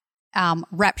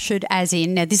 Raptured as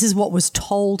in, now this is what was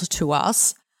told to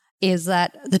us, is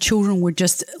that the children would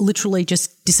just literally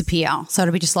just disappear. So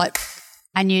it'd be just like,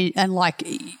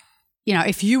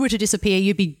 if you were to disappear,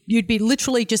 you'd be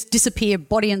literally just disappear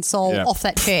body and soul off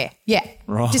that chair. Yeah.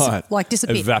 Right.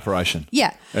 Disappear. Evaporation.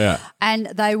 Yeah. Yeah. And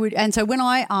so when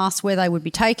I asked where they would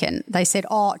be taken, they said,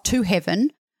 to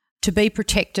heaven to be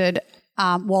protected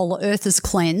while the earth is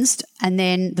cleansed, and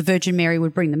then the Virgin Mary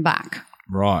would bring them back.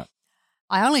 Right.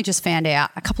 I only just found out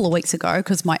a couple of weeks ago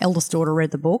because my eldest daughter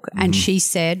read the book and she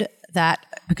said that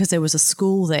because there was a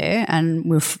school there and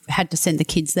we've had to send the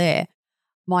kids there,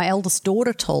 my eldest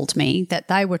daughter told me that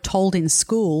they were told in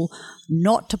school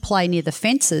not to play near the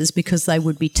fences because they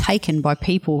would be taken by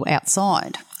people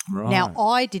outside. Right. Now,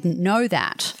 I didn't know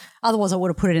that. Otherwise, I would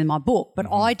have put it in my book, but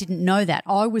I didn't know that.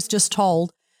 I was just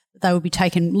told that they would be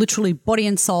taken literally body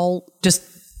and soul, just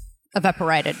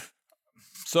evaporated.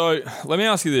 So let me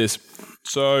ask you this.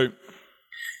 So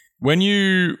when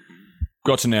you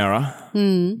got to Nowra,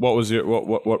 what was your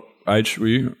what age were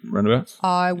you roundabouts?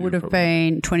 I would have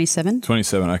been 27.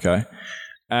 27, okay.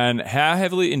 And how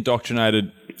heavily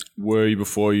indoctrinated were you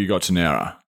before you got to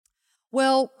Nowra?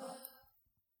 Well,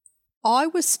 I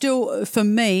was still, for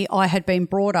me, I had been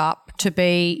brought up to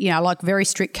be, very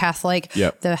strict Catholic.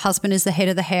 Yep. The husband is the head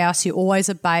of the house. You always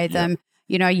obey them.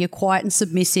 Yep. You're quiet and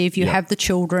submissive. You have the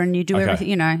children. You do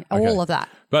everything. All of that.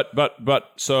 But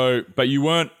you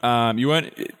weren't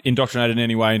indoctrinated in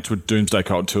any way into a doomsday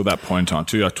cult until that point in time,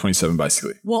 until you were 27,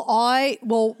 basically.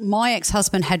 Well, my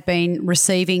ex-husband had been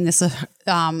receiving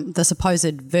the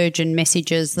supposed virgin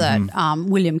messages that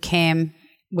William Cam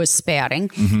was spouting.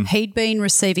 He'd been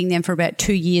receiving them for about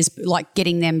 2 years, like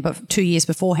getting them 2 years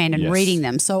beforehand and reading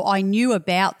them. So I knew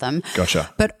about them.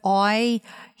 Gotcha. But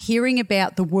hearing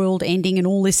about the world ending and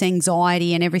all this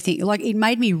anxiety and everything, like it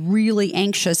made me really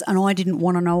anxious and I didn't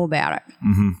want to know about it.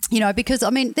 Because, I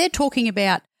mean, they're talking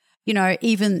about,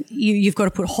 even you've got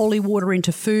to put holy water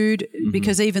into food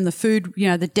because even the food,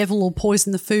 the devil will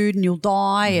poison the food and you'll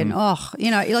die and,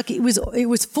 it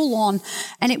was full on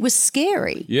and it was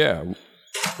scary. Yeah.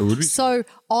 It would be. So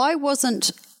I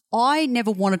never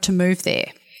wanted to move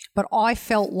there, but I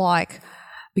felt like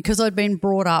because I'd been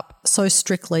brought up so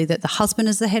strictly that the husband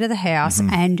is the head of the house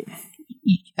and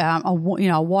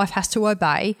a wife has to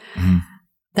obey.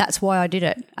 That's why I did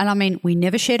it. And I mean, we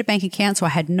never shared a bank account, so I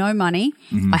had no money.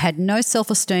 I had no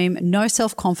self-esteem, no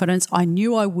self-confidence. I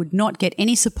knew I would not get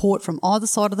any support from either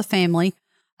side of the family.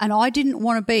 And I didn't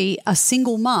want to be a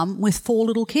single mum with 4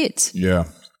 little kids. Yeah.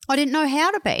 I didn't know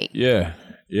how to be. Yeah.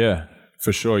 Yeah.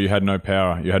 For sure. You had no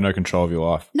power. You had no control of your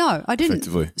life. No, I didn't.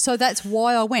 Effectively. So that's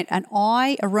why I went. And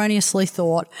I erroneously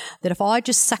thought that if I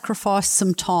just sacrificed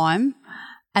some time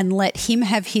and let him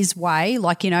have his way,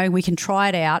 like, we can try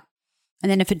it out. And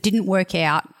then if it didn't work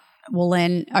out, well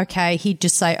then, okay, he'd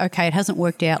just say, okay, it hasn't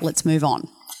worked out, let's move on.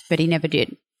 But he never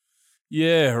did.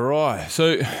 Yeah, right.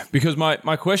 So because my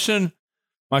question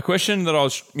that I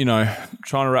was,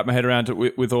 trying to wrap my head around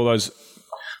with all those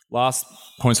last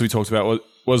points we talked about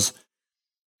was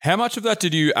how much of that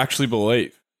did you actually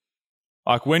believe?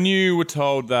 Like when you were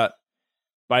told that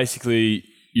basically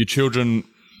your children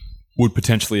would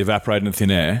potentially evaporate into thin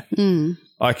air,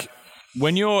 like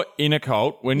when you're in a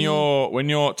cult, when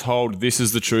you're told this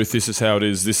is the truth, this is how it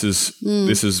is, this is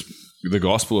the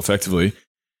gospel effectively,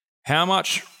 how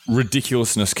much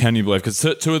ridiculousness can you believe? Because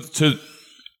to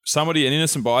somebody, an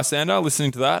innocent bystander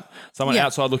listening to that, someone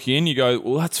outside looking in, you go,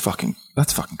 well, that's fucking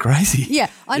crazy. Yeah,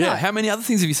 I know. How many other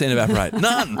things have you seen evaporate?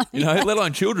 None, let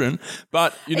alone children.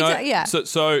 But,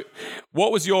 So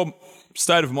what was your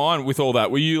state of mind with all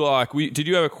that? Were you like, did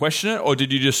you ever question it, or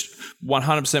did you just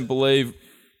 100% believe,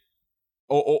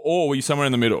 or were you somewhere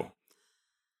in the middle?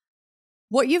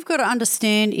 What you've got to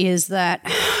understand is that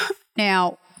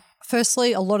now,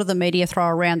 firstly, a lot of the media throw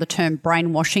around the term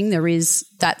brainwashing.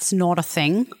 That's not a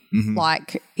thing.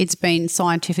 Like, it's been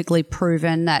scientifically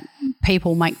proven that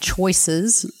people make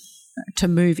choices to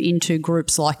move into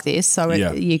groups like this. So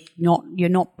you're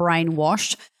not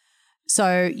brainwashed.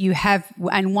 So you have,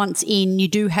 and once in, you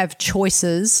do have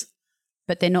choices,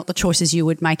 but they're not the choices you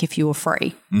would make if you were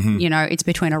free. It's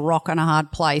between a rock and a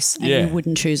hard place, and you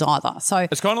wouldn't choose either. So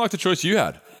it's kind of like the choice you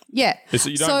had. Yeah.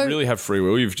 You don't really have free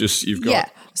will. You've got. Yeah.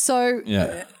 So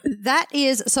that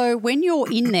is, so when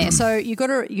you're in there, so you got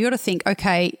to think,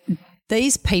 okay,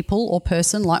 these people or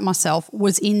person like myself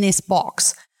was in this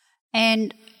box,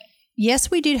 and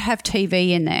yes, we did have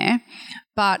TV in there,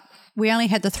 but we only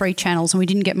had the 3 channels and we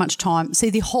didn't get much time. See,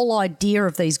 the whole idea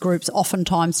of these groups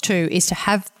oftentimes too is to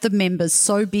have the members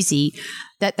so busy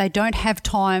that they don't have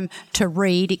time to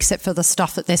read except for the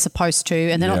stuff that they're supposed to,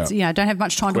 and they're not, don't have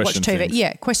much time to watch TV. Things.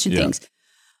 Yeah, question things.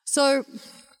 So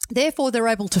therefore they're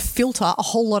able to filter a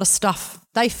whole lot of stuff.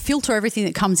 They filter everything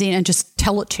that comes in and just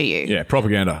tell it to you. Yeah,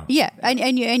 propaganda. Yeah,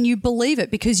 and you believe it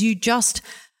because you just,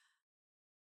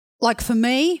 like for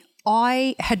me,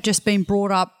 I had just been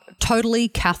brought up totally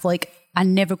Catholic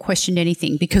and never questioned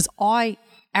anything because I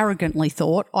arrogantly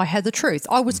thought I had the truth.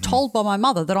 I was told by my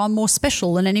mother that I'm more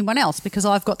special than anyone else because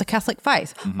I've got the Catholic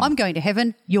faith. I'm going to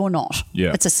heaven, you're not.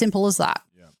 Yeah. It's as simple as that.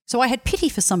 Yeah. So I had pity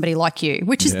for somebody like you,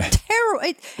 which is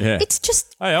terrible. It's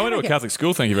just... Hey, I went to a Catholic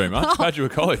school, thank you very much.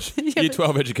 Graduate college, Year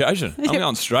 12 education. I'm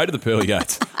going straight to the pearly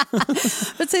gates.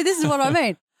 But see, this is what I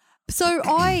mean.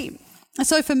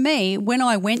 So for me, when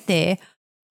I went there,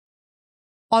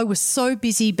 I was so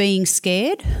busy being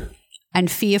scared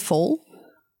and fearful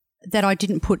that I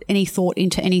didn't put any thought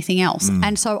into anything else.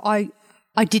 And so I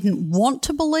didn't want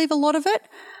to believe a lot of it.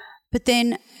 But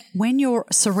then when you're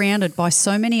surrounded by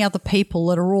so many other people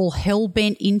that are all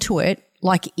hell-bent into it,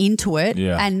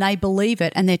 and they believe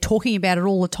it and they're talking about it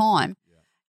all the time,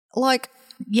 like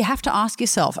you have to ask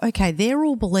yourself, okay, they're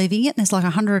all believing it and there's like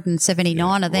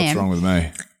 179 of them. What's wrong with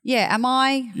me? Yeah, am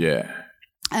I? Yeah.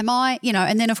 Am I,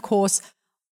 and then of course,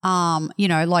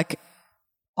 like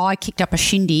I kicked up a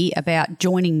shindy about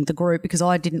joining the group because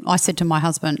I said to my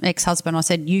ex-husband, I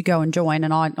said, you go and join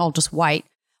and I'll just wait.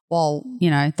 Well,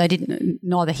 they didn't,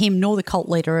 neither him nor the cult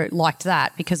leader liked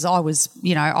that because I was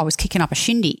kicking up a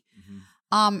shindy.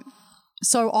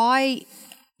 So I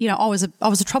was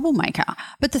a troublemaker.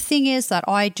 But the thing is that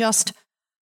I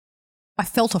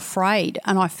felt afraid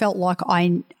and I felt like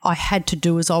I had to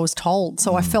do as I was told.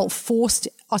 So I felt forced.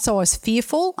 So I was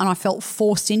fearful and I felt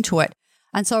forced into it.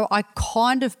 And so I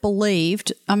kind of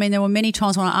believed, there were many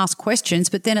times when I asked questions,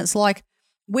 but then it's like,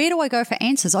 where do I go for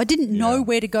answers? I didn't know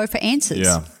where to go for answers.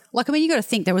 Yeah. Like, you got to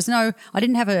think I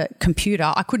didn't have a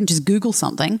computer. I couldn't just Google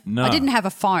something. No. I didn't have a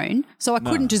phone, so I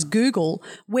couldn't just Google.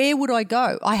 Where would I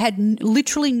go? I had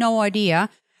literally no idea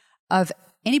of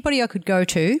anybody I could go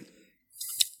to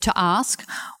ask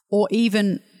or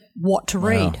even what to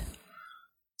read.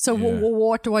 So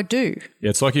what do I do?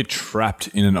 Yeah, it's like you're trapped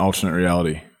in an alternate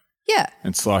reality. Yeah.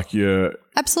 It's like you're...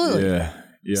 Absolutely. Yeah.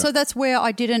 Yeah. So that's where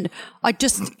I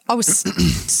was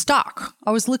stuck.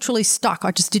 I was literally stuck.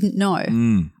 I just didn't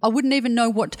know. I wouldn't even know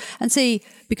what, and see,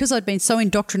 because I'd been so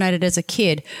indoctrinated as a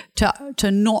kid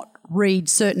to not read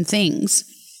certain things.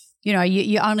 You know,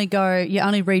 you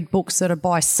only read books that are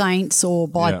by saints or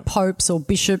by popes or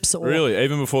bishops. Or, really?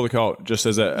 Even before the cult, just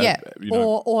as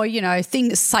or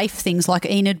safe things like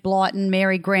Enid Blyton,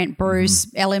 Mary Grant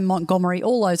Bruce, L.M. Montgomery,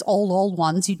 all those old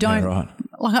ones. You don't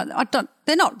I don't.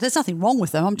 They're not. There's nothing wrong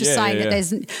with them. I'm just saying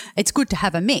that it's good to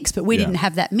have a mix, but we didn't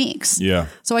have that mix. Yeah.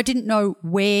 So I didn't know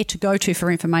where to go to for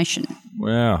information.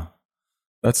 Wow.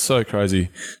 That's so crazy.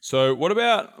 So, what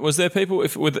about? Was there people?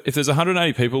 If there's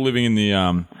 180 people living in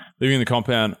the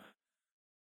compound,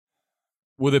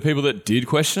 were there people that did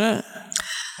question it?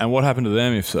 And what happened to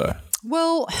them, if so?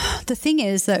 Well, the thing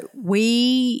is that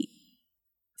we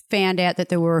found out that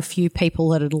there were a few people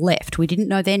that had left. We didn't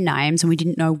know their names and we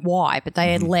didn't know why, but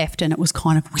they had left, and it was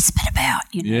kind of whispered about.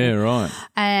 You know? Yeah, right.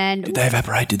 And did they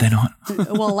evaporate? Did they not?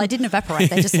 Well, they didn't evaporate.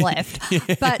 They just left.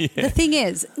 But the thing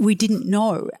is, we didn't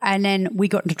know, and then we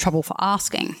got into trouble for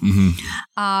asking.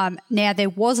 Now, there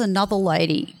was another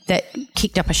lady that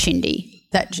kicked up a shindy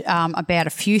that about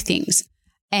a few things,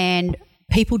 and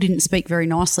people didn't speak very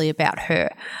nicely about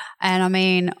her. And I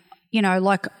mean, you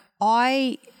know,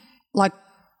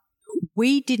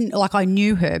 we didn't, like, I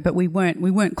knew her, but we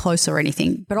weren't close or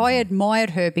anything. But I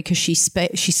admired her because she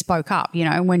spoke up, you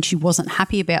know, when she wasn't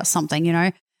happy about something, you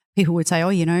know. People would say, oh,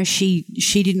 you know, she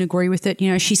didn't agree with it. You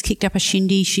know, she's kicked up a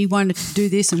shindy. She wanted to do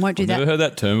this and won't do that. I've never heard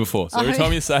that term before. So every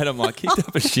time you say it, I'm like, kicked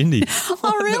up a shindy.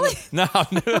 Oh, really? No,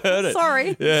 I've never heard it.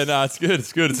 Sorry. Yeah, no, it's good.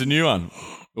 It's good. It's a new one.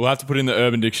 We'll have to put it in the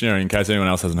Urban Dictionary in case anyone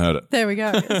else hasn't heard it. There we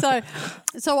go.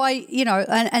 So I, you know,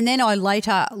 and then I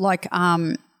later, like,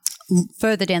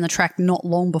 further down the track, not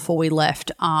long before we left,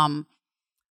 I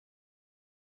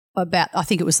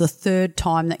think it was the third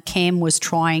time that Cam was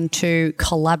trying to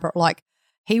collaborate. Like,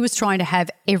 he was trying to have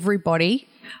everybody,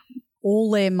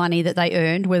 all their money that they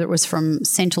earned, whether it was from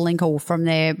Centrelink or from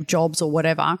their jobs or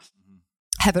whatever,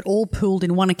 have it all pooled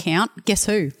in one account. Guess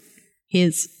who?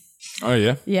 His. Oh,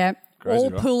 yeah? Yeah. Crazy,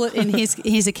 all pool it in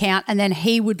his account, and then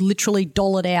he would literally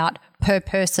dole it out per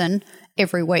person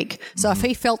every week. So if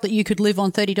he felt that you could live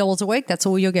on $30 a week, that's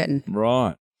all you're getting.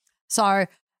 Right. So I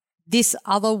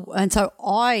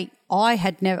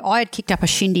had kicked up a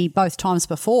shindy both times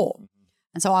before.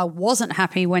 And so I wasn't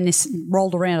happy when this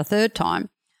rolled around a third time.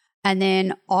 And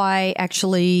then I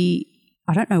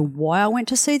don't know why I went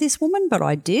to see this woman, but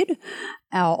I did.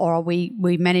 Or we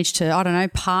managed to, I don't know,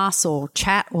 pass or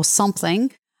chat or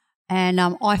something. And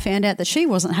I found out that she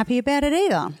wasn't happy about it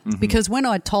either, because when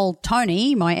I told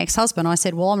Tony, my ex-husband, I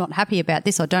said, well, I'm not happy about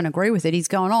this. I don't agree with it. He's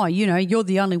going, oh, you know, you're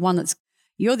the only one that's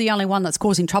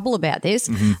causing trouble about this.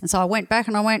 And so I went back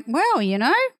and I went, well, you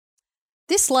know,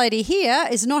 this lady here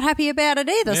is not happy about it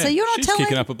either. Yeah, so you're not she's telling.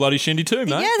 Kicking up a bloody shindy too,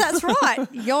 mate. Yeah, that's right.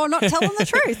 You're not telling the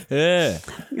truth. Yeah.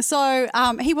 So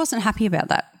he wasn't happy about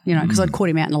that, you know, because I'd caught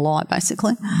him out in a lie,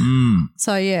 basically.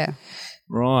 So, yeah.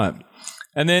 Right.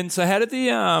 And then, so how did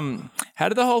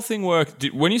the whole thing work?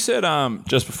 When you said,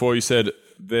 just before you said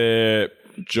their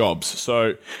jobs,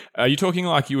 so are you talking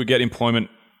like you would get employment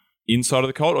inside of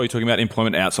the cult, or are you talking about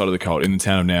employment outside of the cult in the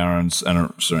town of Nowra and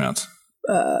surrounds?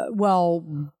 Well,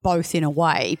 both in a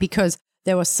way, because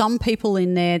there were some people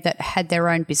in there that had their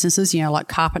own businesses, you know, like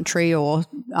carpentry or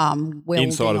welding.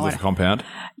 Inside of the compound?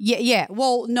 Yeah.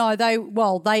 Well, no, they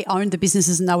owned the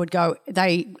businesses, and they would go.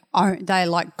 They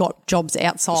like got jobs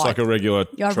outside. It's like a regular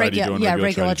tradie doing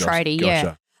regular tradie.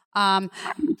 Gotcha. Yeah.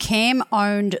 Cam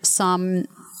owned some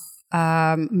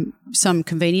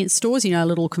convenience stores, you know,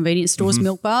 little convenience stores,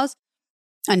 milk bars,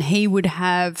 and he would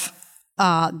have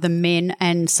the men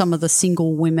and some of the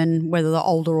single women, whether they're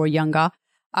older or younger,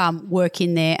 work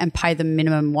in there and pay them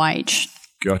minimum wage.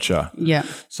 Gotcha. Yeah.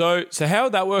 So how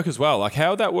would that work as well? Like,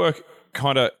 how would that work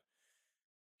kind of,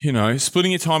 you know,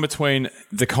 splitting your time between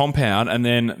the compound and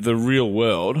then the real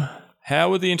world?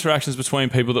 How would the interactions between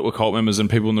people that were cult members and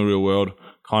people in the real world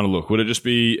kind of look? Would it just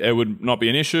be, it would not be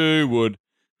an issue?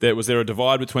 Was there a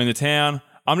divide between the town?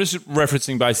 I'm just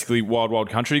referencing basically Wild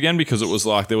Wild Country again, because it was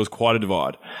like there was quite a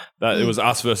divide. That it was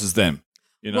us versus them.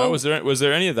 You know, well, was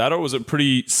there any of that, or was it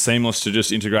pretty seamless to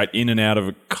just integrate in and out of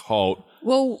a cult?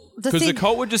 Well, because the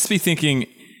cult would just be thinking,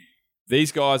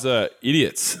 these guys are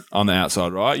idiots on the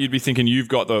outside, right? You'd be thinking you've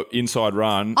got the inside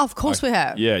run. Of course we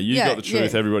have. Yeah, you've got the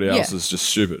truth. Everybody else is just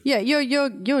stupid. Yeah,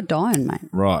 you're dying, mate.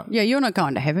 Right. Yeah, you're not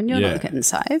going to heaven. You're not getting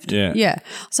saved. Yeah. Yeah.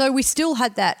 So we still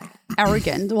had that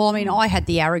arrogant. Well, I mean, I had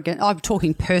the arrogance. I'm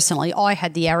talking personally. I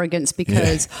had the arrogance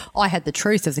because I had the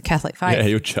truth of the Catholic faith. Yeah,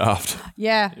 you're chuffed.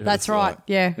 Yeah, that's right.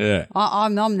 Yeah. Yeah.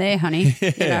 I'm there, honey.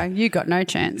 You know, you got no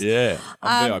chance. Yeah,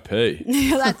 I'm VIP.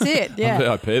 That's it. Yeah. I'm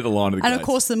VIP at the line of the And gates. of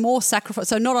course, the more sacrifice.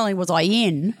 So not only was I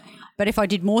in, but if I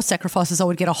did more sacrifices, I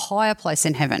would get a higher place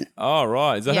in heaven. Oh,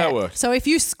 right. Is that how it works? So if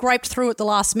you scraped through at the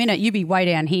last minute, you'd be way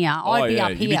down here. I'd be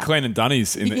up here. You'd be cleaning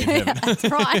dunnies in heaven. That's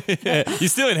right. Yeah. You're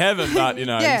still in heaven, but, you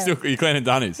know, you're cleaning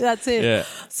dunnies. That's it. Yeah.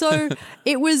 So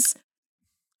it was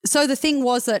 – so the thing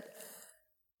was that,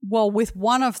 well, with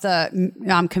one of the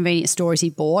convenience stores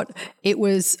he bought, it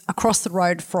was across the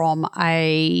road from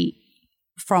a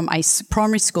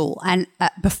primary school, and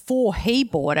before he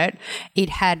bought it, it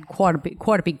had quite a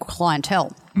big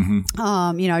clientele.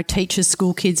 Mm-hmm. You know, teachers,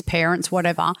 school kids, parents,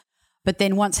 whatever. But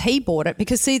then once he bought it,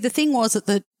 because see, the thing was that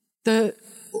the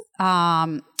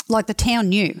town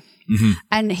knew,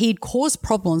 and he'd caused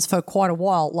problems for quite a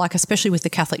while, like especially with the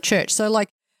Catholic Church. So like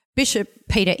Bishop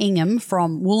Peter Ingham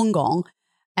from Wollongong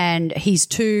and his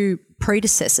two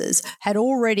predecessors had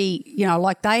already, you know,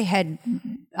 like they had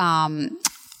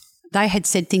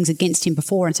said things against him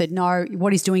before and said, no,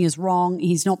 what he's doing is wrong.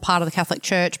 He's not part of the Catholic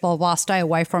Church, blah, blah, blah, stay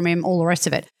away from him, all the rest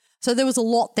of it. So there was a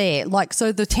lot there. Like,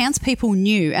 so the townspeople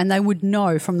knew, and they would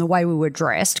know from the way we were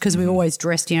dressed, because we always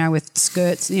dressed, you know, with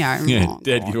skirts, you know. Yeah,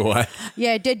 dead giveaway.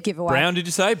 Yeah, dead giveaway. Brown, did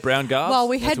you say? Brown garb? Well,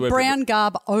 we had brown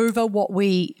garb over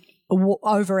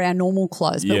over our normal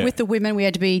clothes. But with the women, we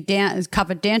had to be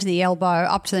covered down to the elbow,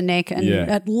 up to the neck, and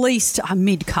at least a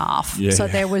mid-calf. Yeah. So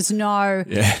there was no...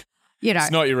 Yeah. You know,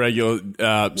 it's not your regular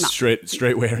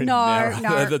street wearing. No,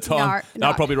 at the time. No.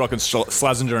 They're probably rocking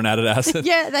Slazenger and Adidas.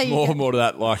 Yeah, more to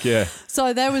that. Like, yeah.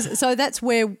 So that's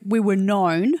where we were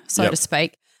known, so to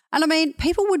speak. And I mean,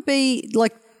 people would be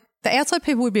like, the outside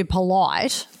people would be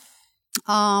polite,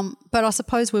 but I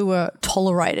suppose we were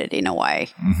tolerated in a way.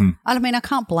 Mm-hmm. And I mean, I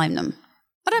can't blame them.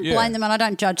 I don't blame them, and I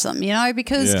don't judge them, you know,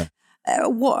 because. Yeah.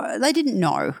 They didn't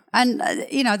know, and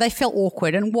you know, they felt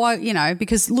awkward, and why, you know,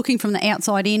 because looking from the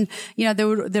outside in, you know,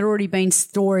 there'd already been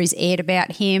stories aired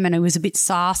about him, and it was a bit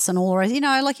sus and all the rest, you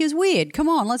know, like he was weird. Come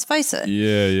on, let's face it.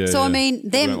 Yeah. So I mean,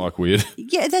 People don't like weird.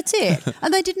 Yeah, that's it,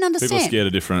 and they didn't understand. People are scared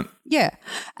of different. Yeah,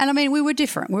 and I mean, we were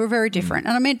different. We were very different,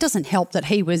 and I mean, it doesn't help that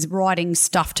he was writing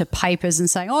stuff to papers and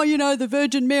saying, "Oh, you know, the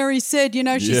Virgin Mary said, you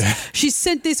know, she's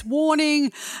sent this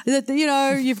warning that you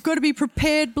know you've got to be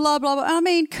prepared." Blah blah blah. I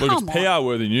mean, come on.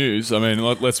 PR-worthy news. I mean,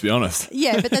 let's be honest.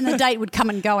 Yeah, but then the date would come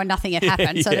and go and nothing had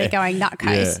happened. So they're going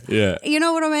nutcase. Yeah. You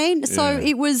know what I mean? So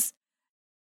it was,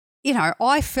 you know,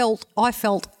 I felt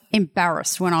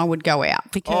embarrassed when I would go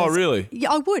out because. Oh, really?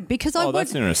 Yeah, I would because I would. Oh,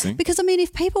 that's interesting. Because I mean,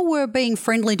 if people were being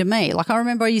friendly to me, like I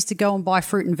remember I used to go and buy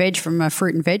fruit and veg from a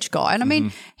fruit and veg guy, and I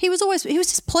mean, he was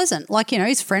just pleasant. Like, you know,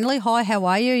 he's friendly. Hi, how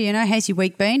are you? You know, how's your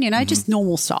week been? You know, just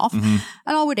normal stuff, and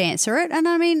I would answer it, and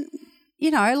I mean. You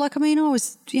know, like, I mean, I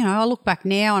was, you know, I look back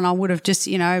now and I would have just,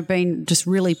 you know, been just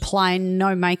really plain,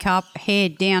 no makeup, hair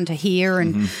down to here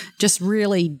and just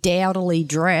really dowdily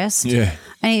dressed. Yeah.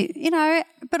 And, you know,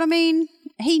 but I mean,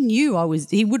 he knew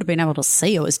he would have been able to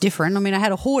see I was different. I mean, I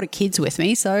had a horde of kids with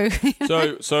me, so.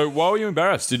 So why were you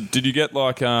embarrassed? Did you get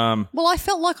like. Well, I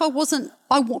felt like I wasn't,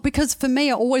 because for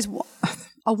me, I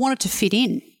wanted to fit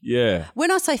in. Yeah.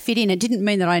 When I say fit in, it didn't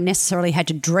mean that I necessarily had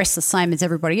to dress the same as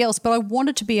everybody else, but I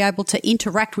wanted to be able to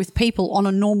interact with people on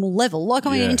a normal level, like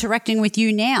I'm interacting with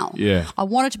you now. Yeah. I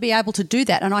wanted to be able to do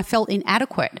that, and I felt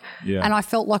inadequate. Yeah. And I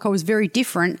felt like I was very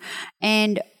different,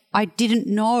 and I didn't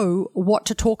know what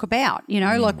to talk about, you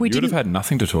know, like we You would have had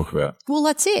nothing to talk about. Well,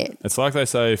 that's it. It's like they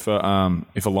say if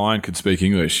a lion could speak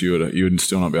English, you would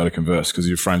still not be able to converse because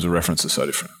your frames of reference are so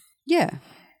different. Yeah.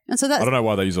 And so that's, I don't know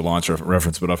why they use a lion's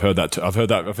reference, but I've heard that too. I've heard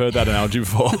that analogy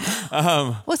before.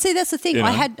 Well, see, that's the thing. You know.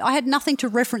 I had nothing to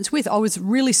reference with. I was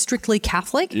really strictly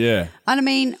Catholic. Yeah. And I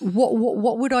mean, what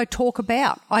would I talk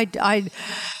about? I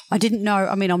didn't know.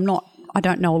 I mean, I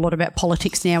don't know a lot about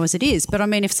politics now as it is, but I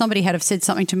mean, if somebody had have said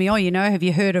something to me, oh, you know, have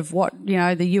you heard of what, you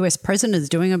know, the US president is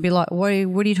doing? I'd be like, what are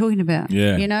you talking about?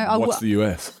 Yeah. You know, what's the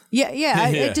US? Yeah.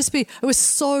 It was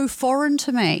so foreign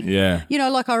to me. Yeah. You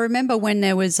know, like I remember when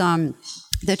there was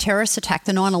the terrorist attack,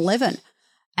 the 9/11,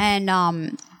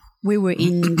 and we were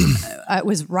in. It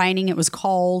was raining. It was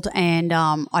cold, and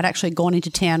I'd actually gone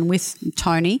into town with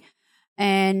Tony,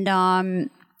 and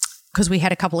because we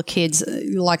had a couple of kids,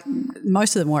 like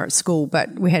most of them were at school,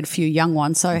 but we had a few young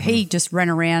ones. So he just ran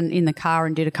around in the car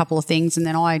and did a couple of things, and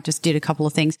then I just did a couple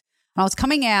of things. And I was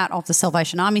coming out of the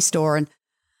Salvation Army store, and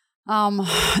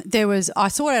I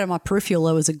saw it out of my peripheral,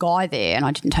 there was a guy there, and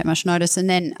I didn't take much notice. And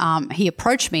then he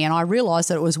approached me, and I realised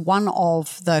that it was one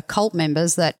of the cult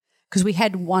members that because we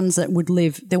had ones that would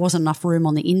live, there wasn't enough room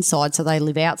on the inside, so they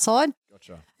live outside.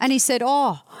 Gotcha. And he said,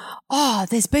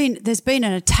 there's been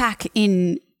an attack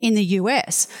in the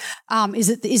US. Is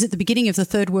it the beginning of the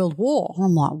Third World War? And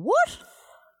I'm like, what?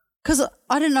 Because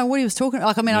I didn't know what he was talking about.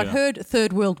 Like, I mean, I'd heard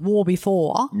Third World War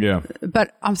before. Yeah.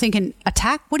 But I'm thinking,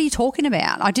 attack? What are you talking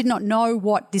about? I did not know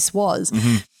what this was.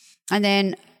 Mm-hmm. And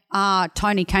then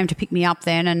Tony came to pick me up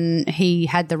then, and he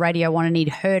had the radio on and he'd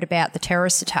heard about the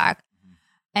terrorist attack.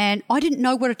 And I didn't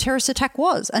know what a terrorist attack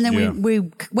was. And then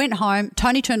we went home.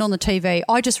 Tony turned on the TV.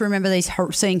 I just remember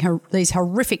seeing these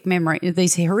horrific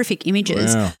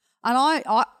images. Wow. And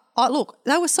I look,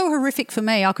 they were so horrific for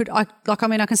me. I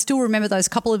can still remember those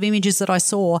couple of images that I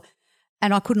saw,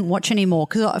 and I couldn't watch anymore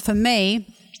because for me,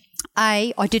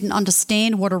 A, I didn't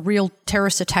understand what a real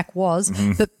terrorist attack was,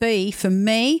 but B, for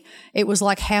me, it was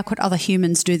like, how could other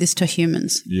humans do this to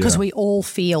humans? Because we all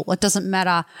feel. It doesn't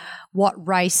matter what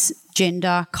race,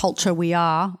 gender, culture we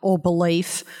are or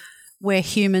belief. We're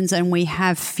humans and we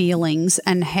have feelings,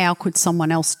 and how could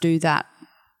someone else do that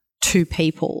to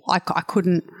people? I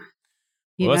couldn't.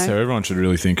 That's how everyone should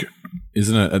really think,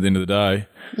 isn't it? At the end of the day,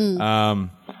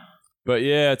 but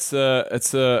yeah, it's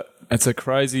a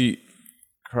crazy.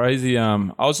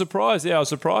 I was surprised. Yeah, I was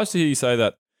surprised to hear you say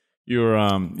that you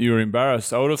were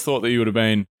embarrassed. I would have thought that you would have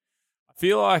been. I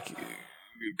feel like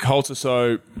cults are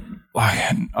so.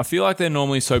 I feel like they're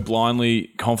normally so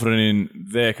blindly confident in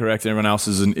they're correct, and everyone else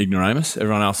is an ignoramus.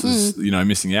 Everyone else is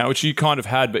missing out, which you kind of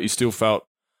had, but you still felt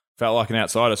like an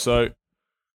outsider. So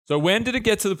when did it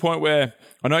get to the point where,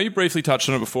 I know you briefly touched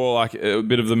on it before, like a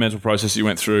bit of the mental process you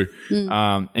went through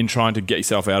in trying to get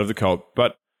yourself out of the cult,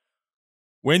 but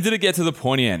when did it get to the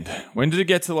pointy end? When did it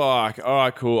get to like, all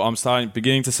right, cool, I'm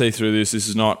beginning to see through this. This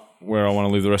is not where I want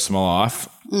to live the rest of my life.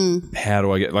 How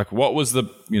do I get, like, what was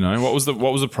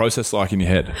the process like in your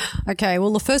head? Okay,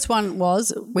 well, the first one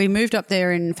was we moved up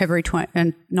there in February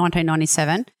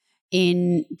 1997.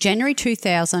 In January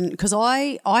 2000, because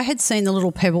I had seen the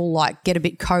little Pebble like get a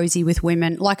bit cozy with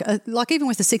women, like even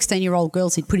with the 16-year-old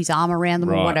girls, he'd put his arm around them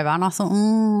or whatever, and I thought,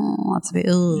 that's a bit,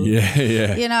 ugh.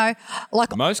 Yeah.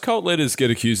 Like most cult leaders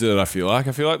get accused of that. I feel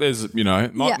like there's,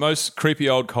 most creepy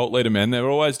old cult leader men, they're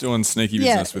always doing sneaky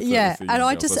business with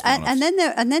and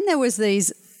then there was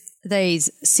these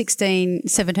 16,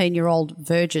 17-year-old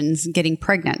virgins getting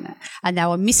pregnant, and they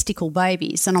were mystical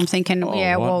babies, and I'm thinking,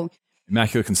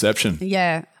 Immaculate Conception.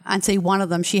 Yeah. And see, one of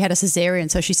them, she had a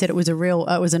cesarean, so she said it was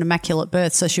an immaculate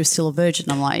birth, so she was still a virgin.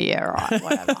 I'm like, yeah, right,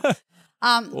 whatever.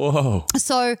 Whoa.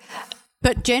 So,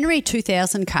 but January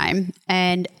 2000 came,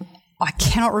 and I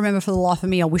cannot remember for the life of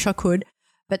me. I wish I could,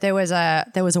 but there was a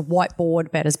whiteboard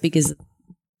about as big as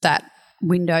that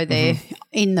window there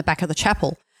in the back of the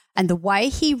chapel. And the way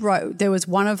he wrote, there was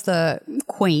one of the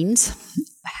queens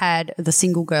had the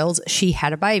single girls, she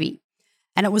had a baby.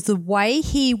 And it was the way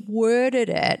he worded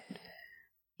it,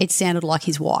 it sounded like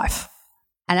his wife.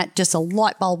 And it just a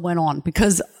light bulb went on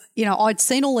because, I'd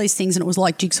seen all these things and it was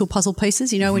like jigsaw puzzle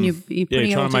pieces, when you're putting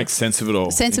you're trying to make sense of it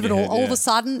all. All of a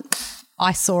sudden,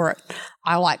 I saw it.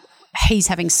 He's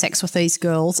having sex with these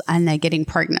girls and they're getting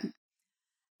pregnant.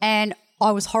 And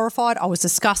I was horrified. I was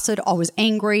disgusted. I was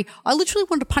angry. I literally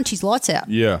wanted to punch his lights out.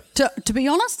 Yeah. To be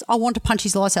honest, I wanted to punch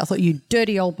his lights out. I thought, you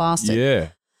dirty old bastard. Yeah.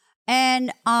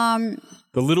 And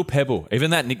the Little Pebble,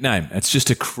 even that nickname, it's just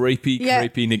a creepy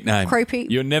nickname. Creepy.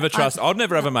 You'll never trust. I'd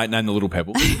never have a mate named the Little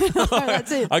Pebble. No,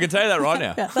 that's it. I can tell you that right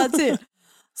now. Yeah, that's it.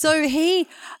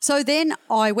 So then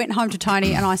I went home to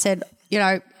Tony and I said,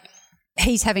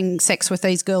 he's having sex with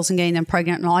these girls and getting them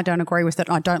pregnant, and I don't agree with it.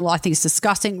 I don't like it. It's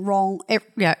disgusting, wrong,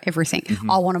 everything.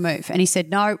 I want to move. And he said,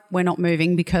 no, we're not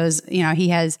moving because,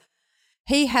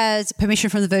 he has permission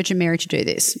from the Virgin Mary to do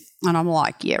this. And I'm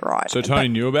like, yeah, right. So Tony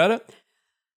knew about it?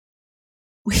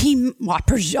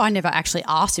 I never actually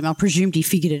asked him. I presumed he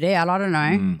figured it out. I don't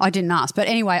know. I didn't ask. But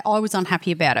anyway, I was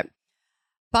unhappy about it.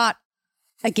 But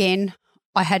again,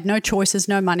 I had no choices,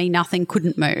 no money, nothing,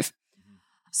 couldn't move.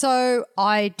 So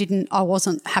I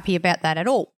wasn't happy about that at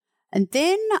all. And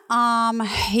then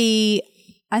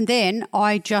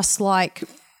I just like,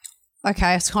 okay,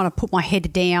 I just kind of put my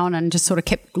head down and just sort of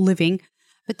kept living.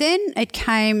 But then it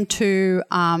came to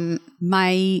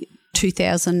May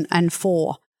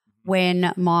 2004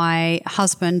 when my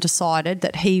husband decided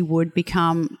that he would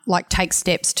take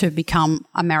steps to become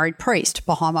a married priest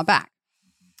behind my back.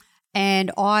 And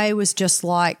I was just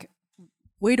like,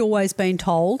 we'd always been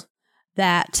told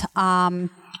that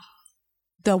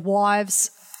the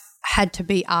wives had to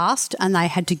be asked and they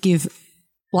had to give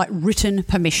written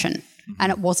permission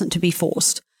and it wasn't to be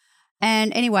forced.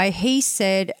 And anyway, he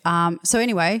said,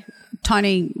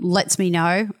 Tony lets me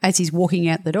know as he's walking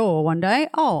out the door one day,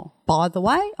 by the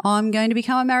way, I'm going to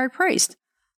become a married priest.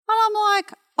 And I'm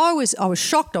like, I was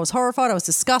shocked. I was horrified. I was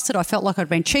disgusted. I felt like I'd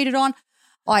been cheated on.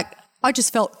 Like, I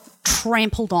just felt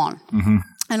trampled on.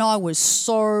 And I was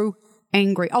so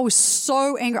angry. I was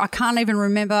so angry. I can't even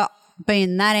remember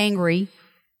being that angry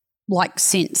like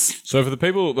since. So for the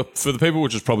people,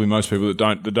 which is probably most people that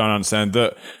don't understand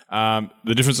the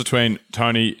difference between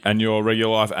Tony and your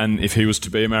regular life, and if he was to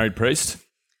be a married priest.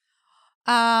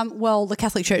 Well, the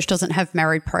Catholic Church doesn't have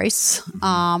married priests,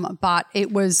 but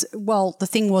the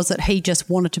thing was that he just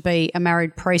wanted to be a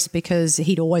married priest because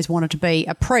he'd always wanted to be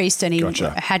a priest, and he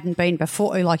hadn't been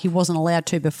before, like he wasn't allowed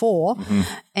to before,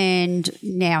 and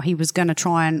now he was going to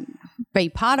try and be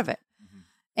part of it.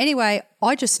 Anyway,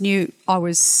 I just knew I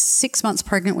was 6 months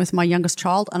pregnant with my youngest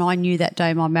child, and I knew that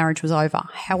day my marriage was over.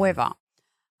 However,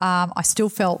 I still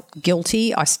felt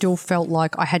guilty. I still felt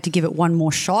like I had to give it one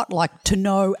more shot, like to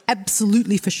know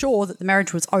absolutely for sure that the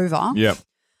marriage was over. Yeah.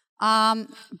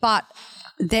 But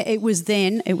it was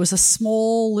a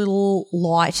small little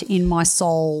light in my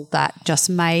soul that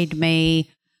just made me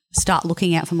start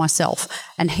looking out for myself.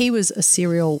 And he was a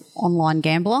serial online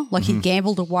gambler. Like he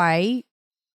gambled away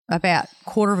about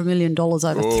 $250,000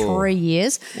 over 3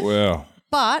 years. Wow.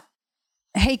 But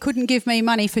he couldn't give me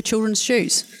money for children's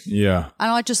shoes. Yeah.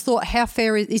 And I just thought, how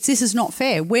fair is this? This is not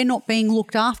fair. We're not being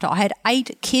looked after. I had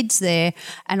 8 kids there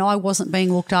and I wasn't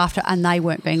being looked after and they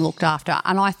weren't being looked after.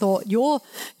 And I thought, you're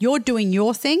doing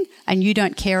your thing and you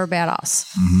don't care about us.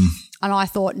 And I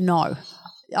thought, no,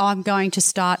 I'm going to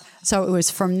start. So it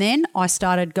was from then I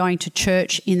started going to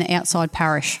church in the outside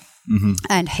parish.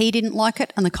 And he didn't like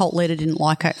it and the cult leader didn't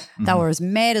like it. They were as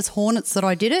mad as hornets that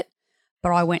I did it,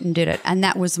 but I went and did it. And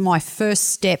that was my first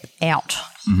step out.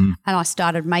 And I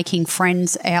started making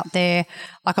friends out there.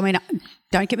 Like, I mean,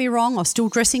 don't get me wrong, I was still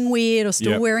dressing weird, I was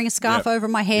still wearing a scarf over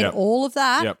my head, all of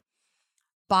that.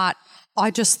 But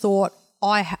I just thought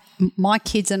my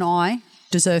kids and I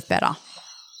deserve better.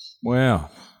 Wow.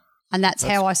 And that's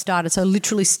how I started. So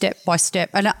literally step by step.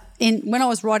 And when I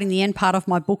was writing the end part of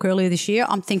my book earlier this year,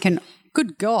 I'm thinking,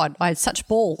 good God, I had such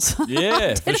balls.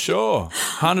 Yeah, for sure.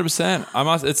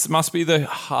 100%. It must be the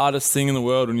hardest thing in the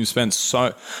world when you spent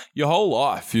your whole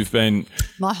life you've been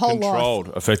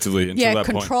controlled effectively until that point.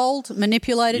 Yeah, controlled,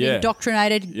 manipulated,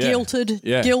 indoctrinated, guilted,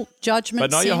 guilt, judgment, but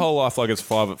not sin. Your whole life like it's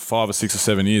 5 or 6 or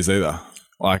 7 years either,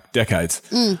 like decades.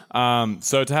 So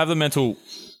to have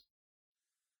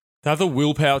the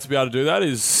willpower to be able to do that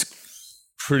is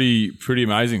pretty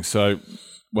amazing. So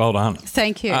well done.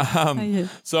 Thank you. Thank you.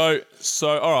 So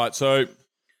all right. So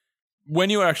when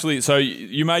you were actually, so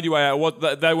you made your way out.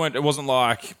 It wasn't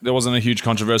like there wasn't a huge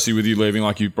controversy with you leaving.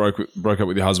 Like you broke up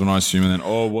with your husband, I assume, and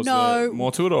then was there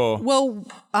more to it? Or well,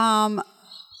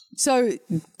 so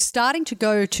starting to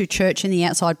go to church in the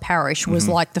outside parish was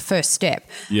like the first step.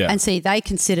 Yeah. And see, they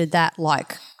considered that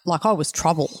like I was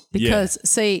trouble because,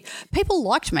 see, people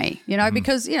liked me,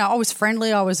 because, I was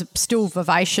friendly, I was still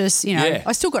vivacious,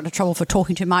 I still got into trouble for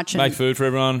talking too much. Make food for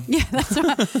everyone. Yeah, that's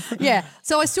right. Yeah.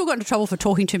 So I still got into trouble for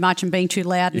talking too much and being too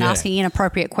loud and asking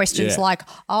inappropriate questions like,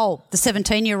 oh, the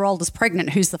 17-year-old is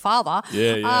pregnant, who's the father?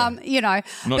 Yeah. I'm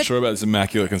not sure about this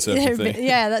immaculate conception thing.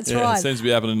 Yeah, that's right. It seems to be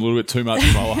happening a little bit too much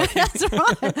in my life. That's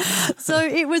right. So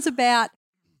it was about...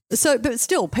 but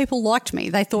still, people liked me.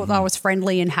 They thought I was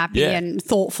friendly and happy and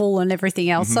thoughtful and everything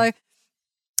else. So,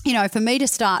 for me to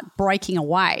start breaking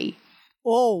away,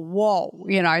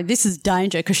 this is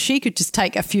danger because she could just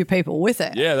take a few people with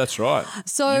her. Yeah, that's right.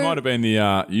 So you might have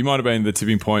been the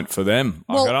tipping point for them.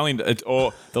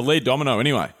 Or the lead domino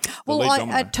anyway.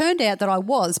 It turned out that I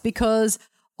was, because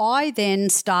I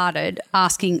then started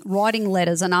writing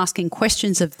letters and asking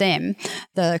questions of them,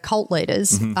 the cult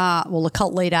leaders, the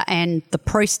cult leader and the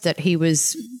priest that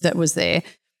was there,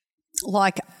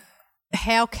 like,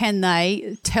 how can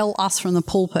they tell us from the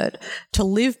pulpit to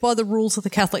live by the rules of the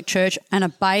Catholic Church and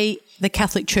obey the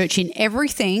Catholic Church in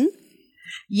everything,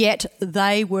 yet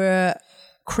they were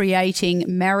creating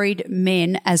married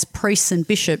men as priests and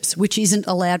bishops, which isn't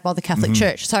allowed by the Catholic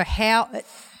Church. So how...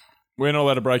 We're not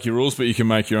allowed to break your rules, but you can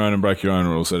make your own and break your own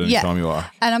rules at any time you like.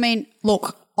 And I mean,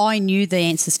 look, I knew the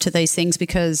answers to these things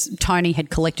because Tony had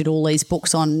collected all these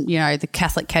books on, the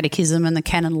Catholic Catechism and the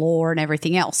canon law and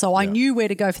everything else. So I knew where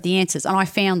to go for the answers and I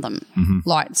found them.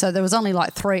 So there was only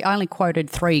like 3, I only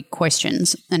quoted 3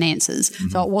 questions and answers.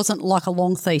 So it wasn't like a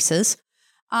long thesis.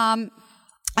 And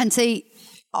see,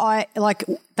 I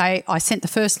sent the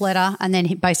first letter and then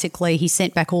he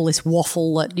sent back all this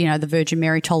waffle that, the Virgin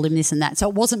Mary told him this and that. So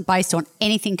it wasn't based on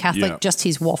anything Catholic, just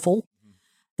his waffle.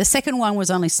 The second one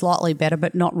was only slightly better,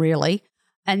 but not really.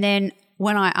 And then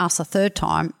when I asked the third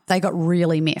time, they got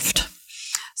really miffed.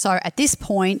 So at this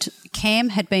point, Cam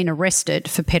had been arrested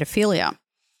for pedophilia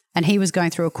and he was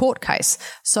going through a court case.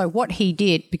 So what he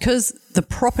did, because the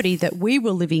property that we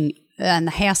were living and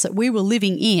the house that we were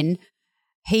living in,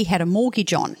 he had a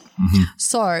mortgage on.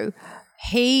 So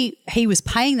he was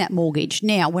paying that mortgage.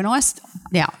 Now,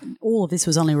 now all of this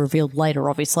was only revealed later,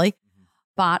 obviously,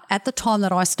 but at the time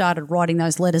that I started writing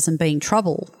those letters and being in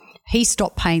trouble, he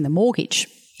stopped paying the mortgage.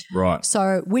 Right.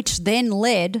 So, which then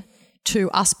led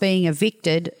to us being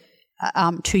evicted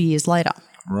 2 years later.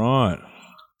 Right.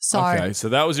 So, okay, so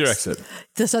that was your exit.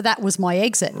 So that was my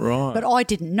exit. Right. But I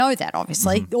didn't know that,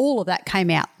 obviously. All of that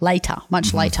came out later,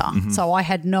 much later. So I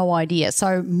had no idea.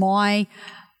 So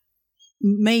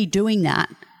me doing that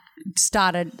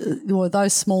started, or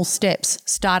those small steps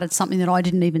started something that I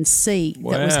didn't even see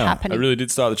that was happening. It really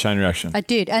did start the chain reaction. I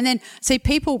did. And then, see,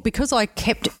 people, because I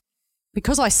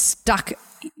stuck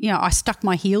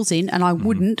my heels in and I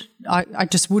wouldn't, I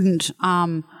just wouldn't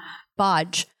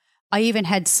budge. I even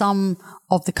had some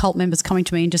of the cult members coming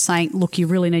to me and just saying, look, you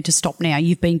really need to stop now.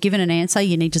 You've been given an answer.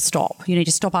 You need to stop. You need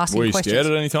to stop asking questions. Were you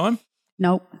scared at any time?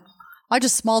 Nope. I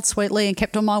just smiled sweetly and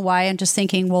kept on my way and just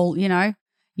thinking, well,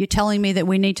 you're telling me that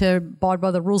we need to abide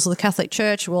by the rules of the Catholic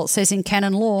Church. Well, it says in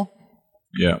canon law.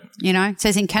 Yeah. It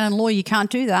says in canon law you can't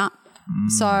do that.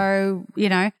 So,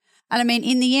 and I mean,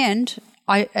 in the end,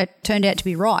 it turned out to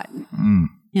be right,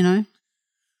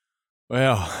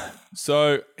 Wow.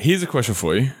 So here's a question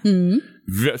for you.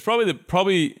 It's probably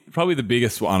the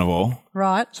biggest one of all.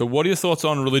 Right. So what are your thoughts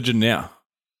on religion now?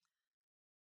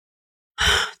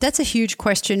 That's a huge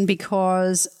question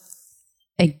because,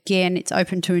 again, it's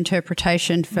open to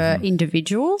interpretation for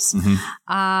individuals.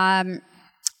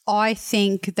 I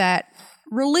think that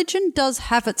religion does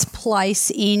have its place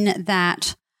in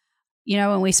that,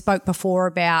 when we spoke before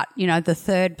about, the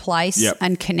third place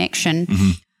and connection.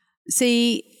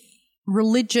 See,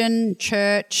 religion,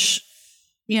 church,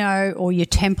 or your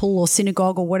temple or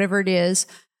synagogue or whatever it is,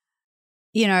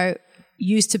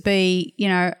 used to be,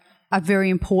 a very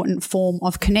important form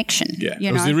of connection. Yeah,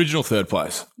 it was the original third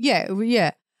place.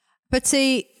 Yeah. But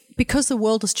see, because the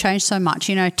world has changed so much,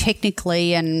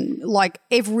 technically and like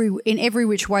in every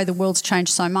which way the world's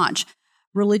changed so much,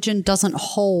 religion doesn't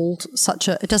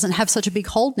have such a big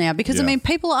hold now because, I mean,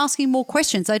 people are asking more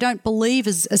questions. They don't believe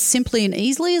as simply and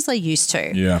easily as they used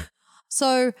to. Yeah.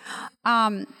 So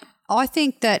I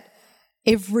think that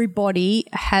everybody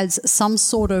has some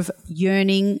sort of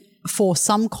yearning for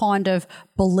some kind of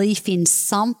belief in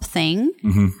something,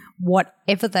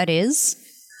 whatever that is.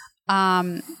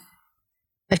 You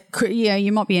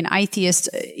might be an atheist,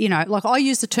 like I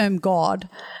use the term God,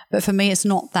 but for me it's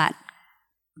not that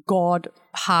God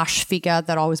harsh figure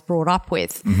that I was brought up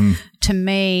with. To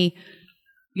me,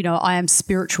 I am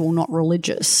spiritual, not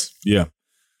religious. Yeah.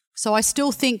 So I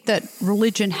still think that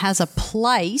religion has a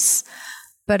place,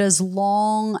 but as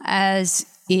long as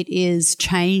it is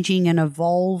changing and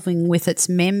evolving with its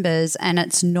members and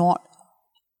it's not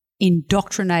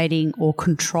indoctrinating or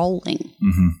controlling,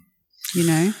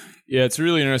 Yeah, it's a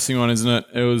really interesting one, isn't it?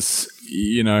 It was,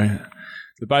 the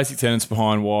basic tenets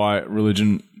behind why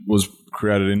religion was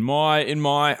created, in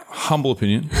my humble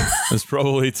opinion, is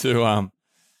probably to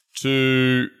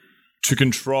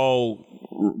control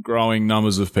growing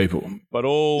numbers of people. But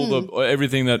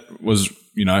everything that was,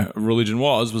 religion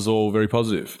was all very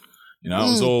positive. It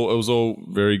was all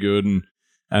very good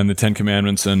and the 10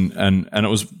 Commandments and it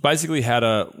was basically how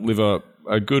to live a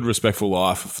good, respectful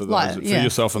life for those, for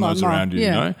yourself and those around you.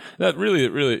 That really,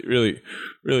 really, really,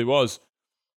 really was.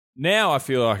 Now I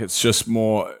feel like it's just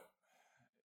more.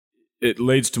 It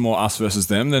leads to more us versus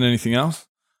them than anything else,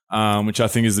 which I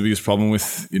think is the biggest problem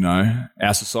with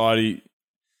our society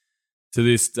to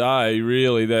this day.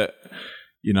 Really, that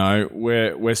we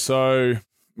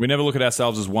never look at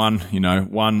ourselves as one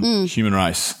human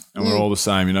race, and we're all the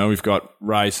same. We've got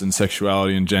race and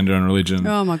sexuality and gender and religion.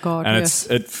 Oh my God! And it's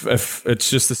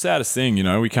just the saddest thing.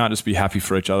 We can't just be happy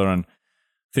for each other. And I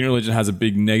think religion has a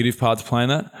big negative part to play in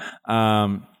that.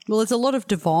 Well, there's a lot of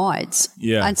divides.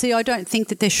 Yeah. And see, I don't think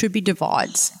that there should be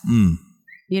divides.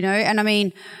 And I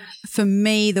mean, for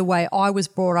me, the way I was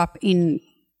brought up in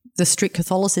the strict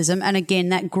Catholicism, and again,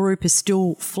 that group is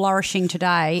still flourishing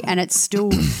today and it's still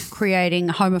creating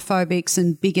homophobics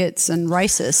and bigots and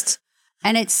racists.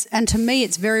 And to me,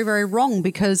 it's very, very wrong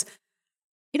because,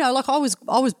 like I was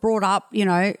brought up,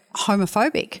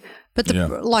 homophobic. But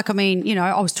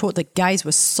I was taught that gays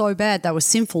were so bad, they were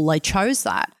sinful, they chose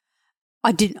that.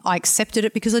 I accepted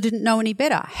it because I didn't know any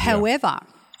better. However,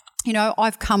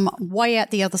 I've come way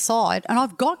out the other side and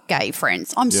I've got gay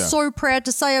friends. I'm so proud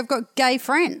to say I've got gay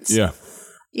friends. Yeah.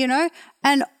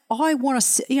 And I want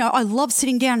to, I love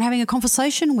sitting down and having a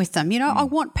conversation with them. I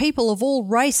want people of all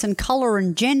race and colour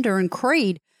and gender and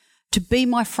creed to be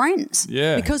my friends.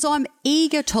 Yeah. Because I'm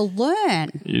eager to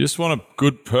learn. You just want a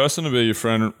good person to be your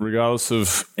friend regardless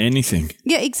of anything.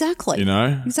 Yeah, exactly.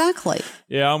 Exactly.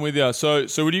 Yeah, I'm with you. So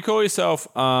would you call yourself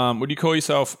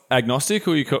agnostic,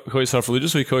 or you call yourself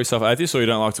religious, or you call yourself atheist, or you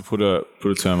don't like to put a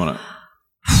term on it?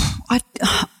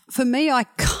 For me, I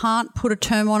can't put a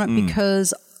term on it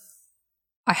because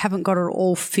I haven't got it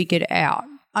all figured out.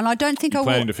 And I don't think I will.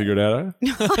 Planning to figure it out,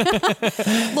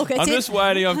 eh? Look, I'm just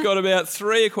waiting. I've got about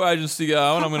 3 equations to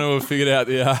go, and I'm going to have figured out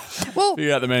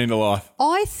figure out the meaning of life.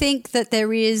 I think that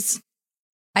there is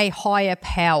a higher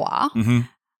power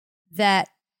that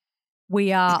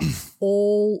we are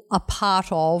all a part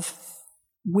of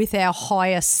with our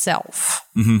higher self.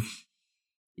 Mm-hmm.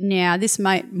 Now, this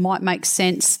might make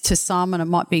sense to some, and it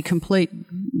might be complete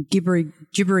gibbery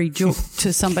jook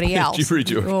to somebody else. Gibbery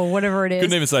jook. Or whatever it is.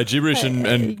 Couldn't even say gibberish and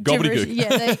gobbledygook. Yeah,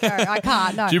 there you go. I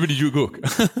can't, no. Gibbery-jook.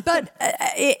 But,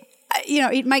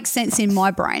 it makes sense in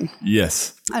my brain.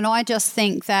 Yes. And I just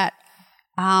think that,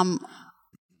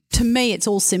 to me, it's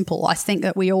all simple. I think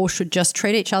that we all should just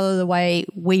treat each other the way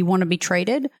we want to be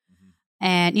treated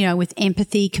and, with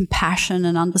empathy, compassion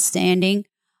and understanding.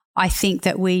 I think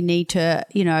that we need to,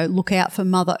 look out for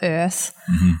Mother Earth.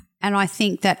 Mm-hmm. And I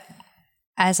think that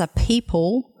as a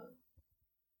people,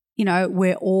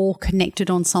 we're all connected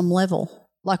on some level.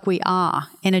 Like we are.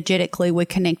 Energetically, we're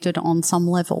connected on some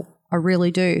level. I really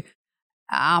do.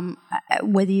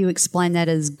 Whether you explain that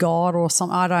as God or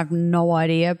something, I have no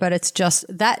idea. But it's just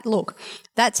that, look,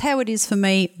 that's how it is for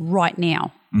me right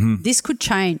now. Mm-hmm. This could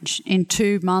change in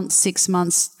 2 months, 6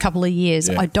 months, couple of years.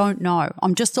 Yeah. I don't know.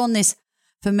 I'm just on this.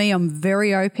 For me, I'm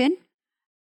very open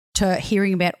to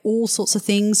hearing about all sorts of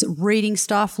things, reading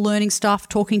stuff, learning stuff,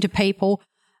 talking to people.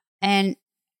 And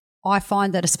I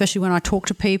find that especially when I talk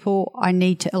to people, I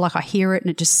need to, I hear it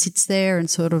and it just sits there and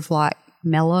sort of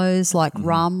mellows like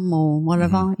rum or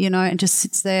whatever, and just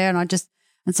sits there and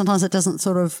sometimes it doesn't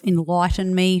sort of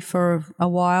enlighten me for a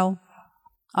while.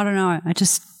 I don't know.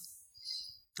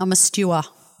 I'm a stewer,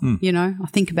 I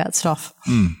think about stuff.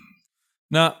 Mm.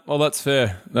 No, well, that's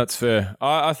fair. That's fair.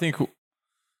 I think, you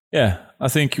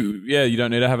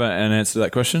don't need to have an answer to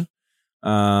that question.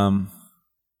 I'd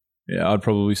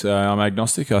probably say I'm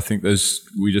agnostic. I think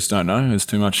we just don't know. There's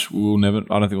too much. I don't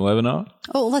think we'll ever know it.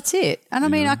 Oh, well, that's it. And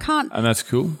I can't. And that's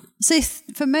cool. See,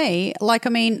 for me,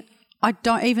 I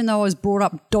don't, even though I was brought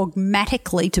up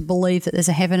dogmatically to believe that there's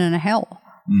a heaven and a hell.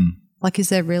 Mm. Is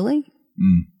there really?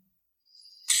 Mm.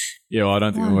 Yeah, well, I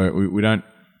don't think we don't.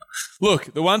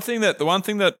 Look, the one thing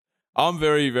that I'm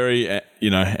very, very,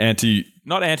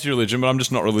 not anti-religion, but I'm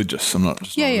just not religious. I'm not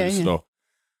just not religious at all.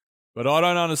 But I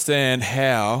don't understand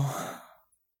how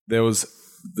the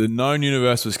known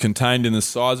universe was contained in the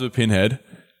size of a pinhead,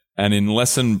 and in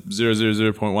less than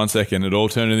 0.1 second, it all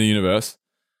turned into the universe.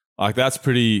 That's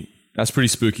pretty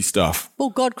spooky stuff. Well,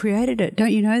 God created it.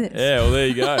 Don't you know this? Yeah, well, there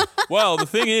you go. Well, the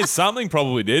thing is, something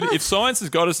probably did. If science has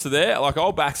got us to there,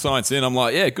 I'll back science in. I'm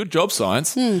like, yeah, good job,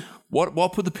 science.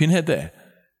 What put the pinhead there?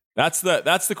 That's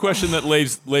the question that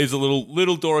leaves a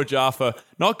little door ajar for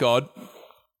not God.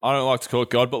 I don't like to call it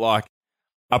God, but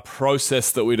a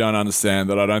process that we don't understand,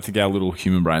 that I don't think our little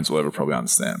human brains will ever probably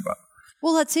understand. But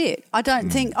well, that's it. I don't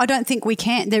think we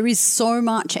can. There is so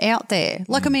much out there.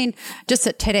 Just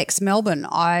at TEDx Melbourne,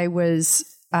 I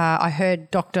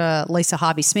heard Dr. Lisa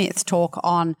Harvey Smith talk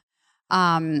on.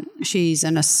 She's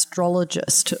an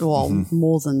astrologist. Well,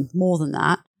 more than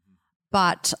that.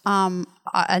 But and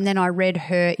then I read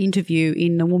her interview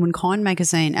in the Womankind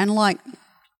magazine, and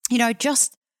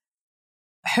just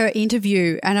her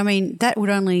interview, and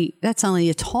that's only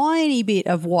a tiny bit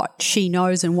of what she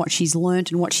knows and what she's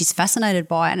learnt and what she's fascinated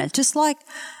by, and it just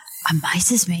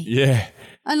amazes me. Yeah.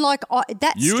 And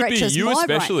that stretches my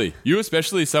brain. You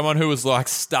especially, someone who was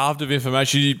starved of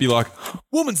information, you'd be like,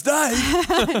 Woman's Day.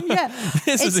 Yeah.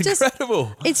 This is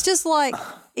incredible. It's just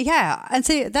yeah. And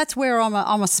see, that's where I'm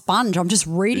a sponge. I'm just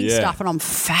reading stuff and I'm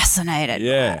fascinated.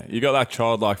 Yeah. You got that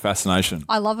childlike fascination.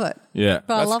 I love it. Yeah.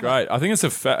 But that's great. I think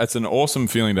it's an awesome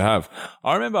feeling to have.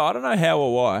 I remember, I don't know how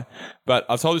or why, but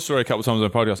I've told this story a couple of times on the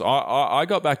podcast. I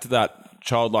got back to that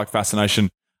childlike fascination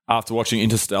after watching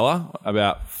Interstellar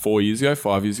about 5 years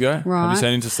ago. Right. Have you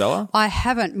seen Interstellar? I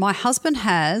haven't. My husband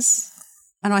has,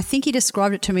 and I think he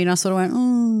described it to me, and I sort of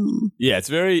went, Yeah, it's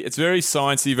very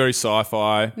sciencey, very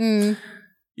sci-fi.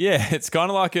 Yeah, it's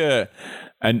kind of like a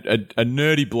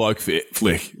nerdy bloke flick,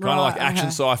 kind of like action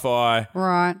sci-fi.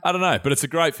 Right. I don't know, but it's a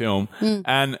great film,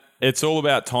 and it's all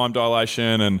about time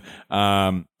dilation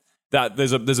and that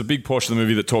there's a big portion of the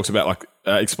movie that talks about like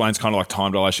explains kind of like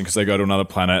time dilation because they go to another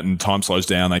planet and time slows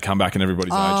down. They come back and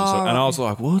everybody's age. And I was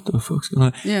like, what the fuck's going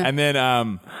on? Yeah. And then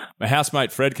my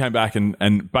housemate Fred came back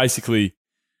and basically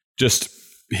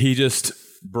he just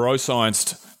bro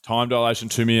scienced time dilation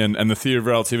to me and the theory of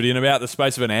relativity in about the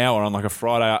space of an hour on like a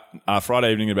Friday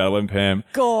evening at about 11 p.m.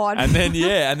 God. And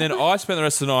then I spent the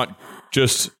rest of the night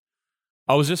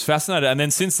I was just fascinated. And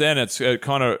then since then it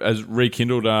kind of has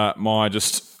rekindled my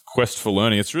just quest for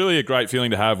learning. It's really a great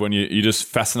feeling to have when you're just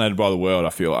fascinated by the world, I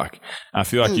feel like. I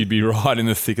feel like you'd be right in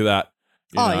the thick of that.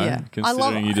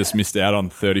 Considering you just missed out on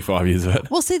 35 years of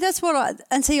it. Well, see, that's what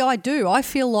I do. I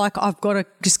feel like I've got to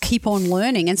just keep on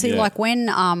learning. And see, like when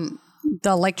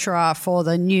the lecturer for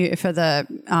the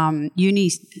uni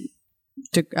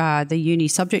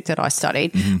subject that I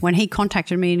studied, when he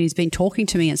contacted me and he's been talking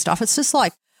to me and stuff, it's just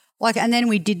like, and then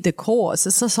we did the course.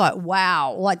 It's just like,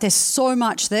 wow, like there's so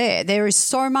much there. There is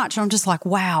so much. And I'm just like,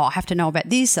 wow, I have to know about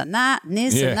this and that and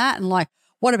this and that. And like,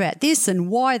 what about this and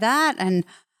why that? And,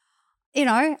 you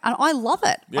know, and I love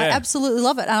it. Yeah. I absolutely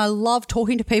love it. And I love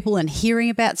talking to people and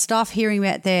hearing about stuff, hearing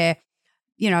about their,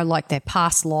 you know, like their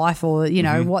past life or, you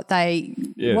know, what they're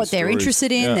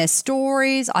interested in, their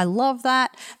stories. I love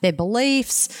that. Their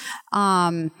beliefs.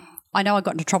 I know I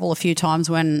got into trouble a few times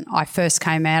when I first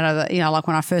came out of it, you know, like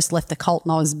when I first left the cult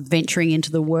and I was venturing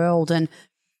into the world and,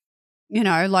 you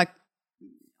know, like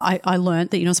I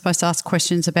learned that you're not supposed to ask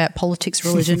questions about politics,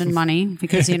 religion and money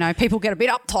because, you know, people get a bit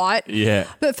uptight. Yeah.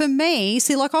 But for me,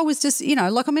 see, like I was just, you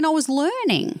know, like, I mean, I was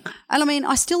learning and I mean,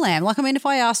 I still am. Like, I mean, if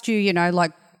I asked you, you know,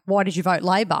 like, why did you vote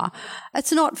Labor?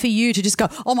 It's not for you to just go,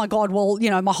 oh my God, well, you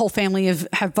know, my whole family have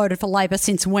voted for Labor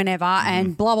since whenever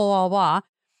and blah, blah, blah, blah.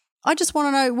 I just want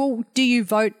to know, well, do you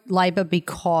vote Labor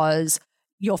because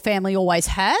your family always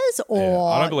has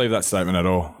or? I don't believe that statement at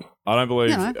all. I don't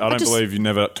believe believe you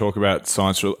never talk about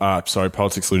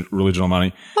politics, religion or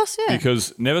money.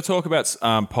 Because never talk about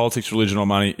politics, religion or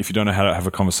money if you don't know how to have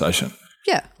a conversation.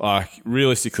 Yeah. Like,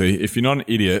 realistically, if you're not an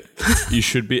idiot, anything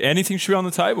should be on the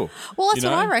table. Well, that's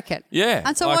what I reckon. Yeah.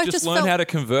 And so like, I just learn how to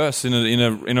converse in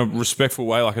a respectful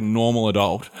way, like a normal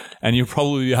adult, and you'll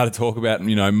probably be able to talk about,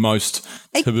 you know, most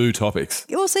taboo topics.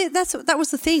 Well, see, that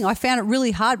was the thing. I found it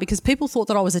really hard because people thought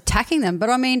that I was attacking them. But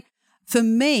I mean, for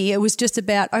me, it was just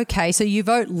about, okay, so you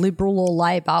vote Liberal or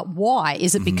Labor. Why?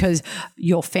 Is it because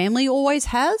your family always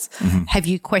has? Have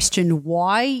you questioned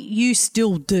why you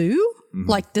still do?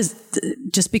 Like,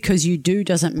 just because you do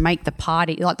doesn't make the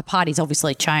party, like the party's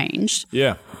obviously changed.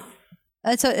 Yeah.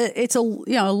 And so it's a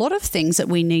lot of things that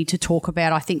we need to talk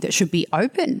about, I think, that should be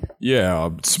open. Yeah.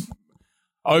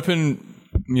 Open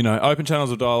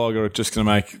channels of dialogue are just going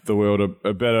to make the world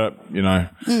a better, you know,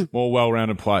 more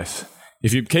well-rounded place.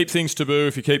 If you keep things taboo,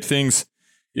 if you keep things,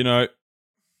 you know,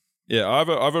 I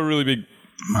have a really big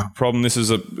problem. This is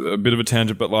a bit of a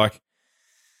tangent, but like,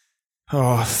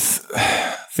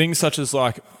 things such as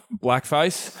like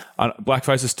blackface.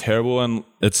 Blackface is terrible and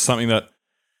it's something that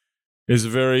is a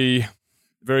very,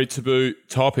 very taboo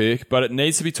topic, but it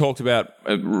needs to be talked about.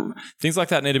 Things like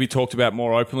that need to be talked about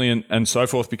more openly and so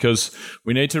forth because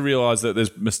we need to realise that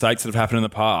there's mistakes that have happened in the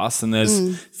past and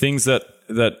there's things that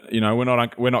you know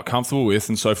we're not comfortable with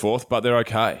and so forth, but they're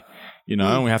okay. You know,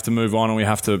 and we have to move on and we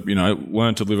have to, you know,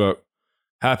 learn to live a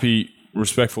happy,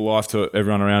 respectful life to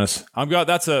everyone around us.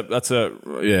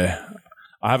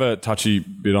 I have a touchy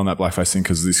bit on that blackface thing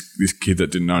because this kid that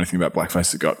didn't know anything about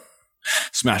blackface that got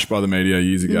smashed by the media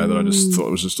years ago that I just thought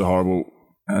was just a horrible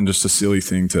and just a silly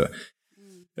thing to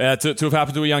have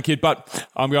happened to a young kid. But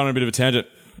I'm going on a bit of a tangent.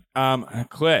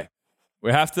 Claire,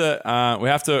 we have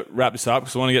to wrap this up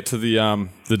because I want to get to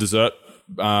the dessert.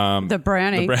 The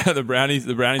brownie. The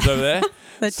brownies over there.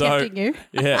 They're tempting you.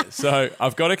 Yeah. So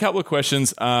I've got a couple of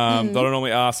questions that I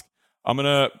normally ask. I'm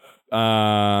gonna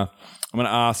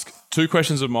ask 2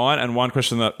 questions of mine and 1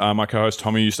 question that my co-host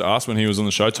Tommy used to ask when he was on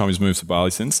the show. Tommy's moved to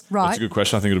Bali since. Right. That's a good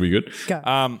question. I think it'll be good.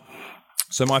 Go.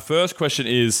 So my first question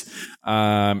is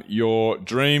your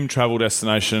dream travel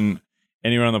destination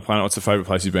anywhere on the planet. What's the favourite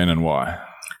place you've been and why?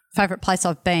 Favourite place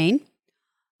I've been?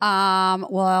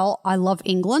 Well, I love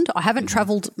England. I haven't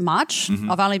travelled much.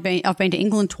 I've been to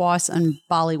England twice and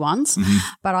Bali once,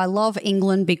 but I love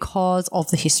England because of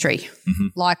the history.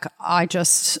 Like I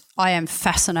am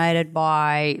fascinated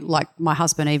by, like my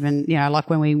husband even, you know,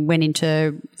 like when we went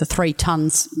into the 3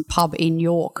 Tons pub in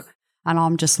York and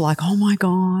I'm just like, oh my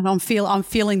God, I'm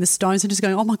feeling the stones and just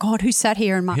going, oh my God, who sat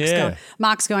here? And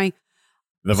Mark's going,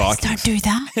 The Please Vikings. don't do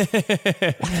that.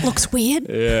 It looks weird.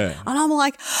 Yeah. And I'm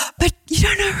like, but you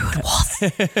don't know who it was.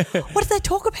 What did they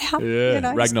talk about? Yeah. You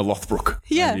know? Ragnar Lothbrok.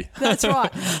 Yeah, maybe. that's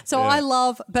right. So I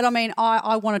love, but I mean,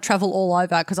 I want to travel all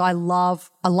over because I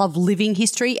love living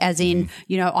history, as in,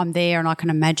 you know, I'm there and I can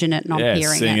imagine it and I'm Yeah,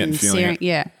 hearing seeing it it and and feeling it.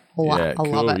 Yeah, Yeah, I love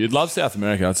cool. it. You'd love South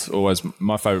America. That's always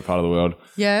my favourite part of the world.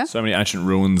 Yeah. So many ancient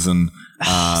ruins and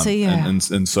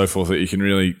and so forth that you can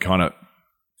really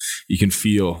you can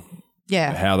feel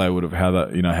how it would have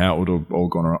all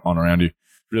gone on around you.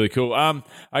 Really cool.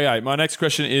 Okay, my next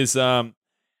question is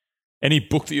any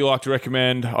book that you like to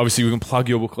recommend. Obviously, we can plug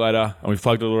your book later, and we've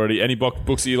plugged it already. Any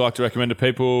books that you like to recommend to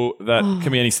people that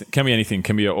can be anything,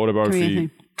 can be an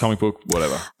autobiography, comic book,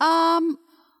 whatever.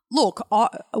 Look,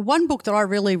 one book that I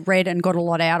really read and got a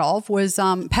lot out of was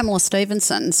Pamela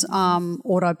Stevenson's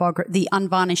autobiography, The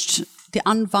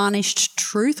Unvarnished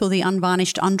Truth or The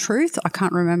Unvarnished Untruth. I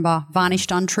can't remember.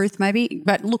 Varnished Untruth maybe,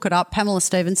 but look it up, Pamela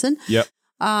Stevenson. Yep.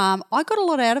 I got a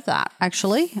lot out of that,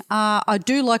 actually. I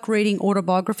do like reading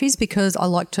autobiographies because I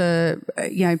like to,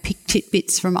 pick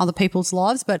tidbits from other people's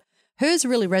lives, but hers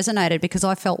really resonated because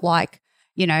I felt like,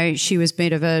 she was a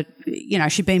bit of a,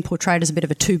 she'd been portrayed as a bit of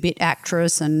a two-bit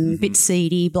actress and a bit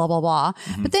seedy, blah, blah, blah.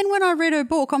 But then when I read her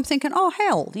book, I'm thinking, oh,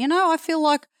 hell, I feel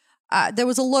like there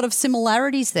was a lot of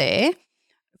similarities there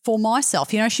for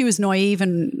myself. She was naive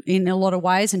in a lot of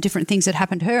ways and different things that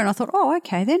happened to her. And I thought, oh,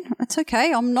 okay, then that's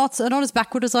okay. I'm not as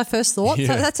backward as I first thought. So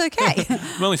that's okay.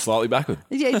 I'm only slightly backward.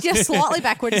 Yeah, just slightly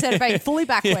backward instead of being fully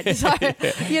backward. So,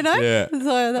 Yeah.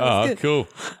 So that was good. Cool.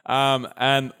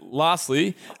 And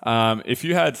lastly, if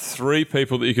you had 3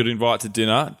 people that you could invite to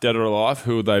dinner, dead or alive,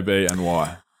 who would they be and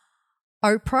why?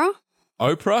 Oprah,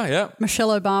 Yeah.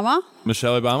 Michelle Obama,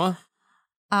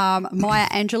 Maya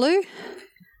Angelou,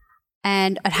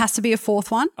 and it has to be a 4th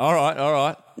one. All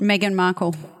right. Meghan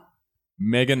Markle.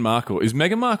 Meghan Markle. Is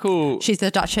Meghan Markle... She's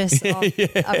the Duchess of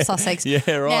Sussex. Yeah,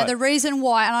 right. Now, the reason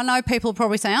why, and I know people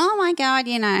probably say, oh, my God,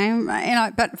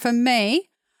 but for me,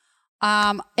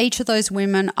 each of those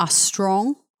women are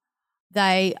strong.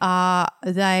 They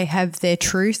have their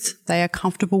truth. They are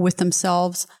comfortable with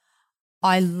themselves.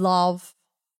 I love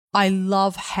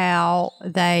how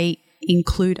they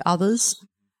include others.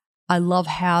 I love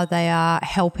how they are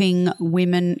helping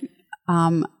women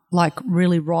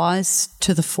really rise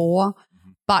to the fore,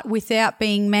 but without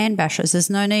being man bashers. There's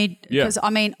no need because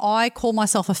I call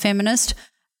myself a feminist,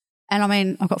 and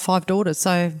I've got 5 daughters,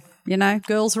 so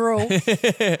girls rule.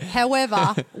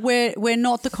 However, we're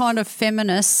not the kind of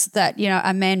feminists that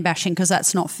are man bashing, because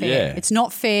that's not fair. Yeah. It's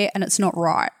not fair and it's not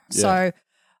right. So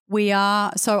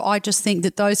I just think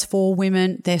that those 4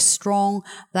 women, they're strong,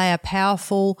 they are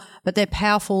powerful, but they're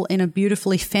powerful in a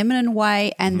beautifully feminine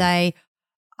way, and they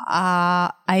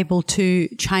are able to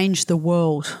change the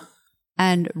world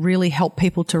and really help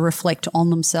people to reflect on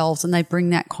themselves, and they bring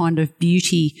that kind of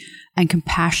beauty and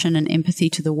compassion and empathy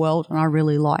to the world, and I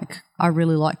really like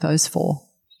those 4.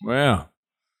 Wow.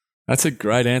 That's a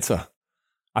great answer.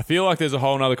 I feel like there's a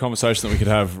whole other conversation that we could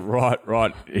have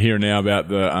right here and now about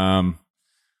the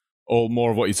all more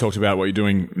of what you talked about, what you're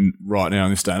doing right now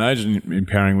in this day and age, and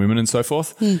empowering women and so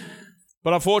forth.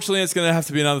 But unfortunately, it's going to have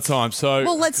to be another time. So,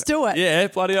 well, let's do it. Yeah,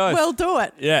 bloody oath. We'll do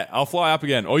it. Yeah, I'll fly up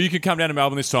again. Or you could come down to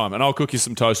Melbourne this time and I'll cook you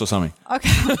some toast or something.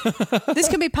 Okay. This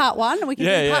can be part 1 and we can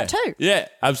do part 2. Yeah,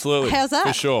 absolutely. How's that?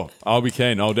 For sure. I'll be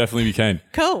keen. I'll definitely be keen.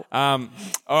 Cool. All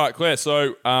right, Claire.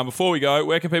 So before we go,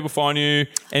 where can people find you?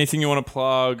 Anything you want to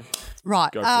plug?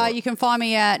 Right. You can find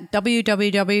me at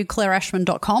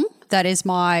www.claireashman.com. That is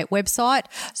my website.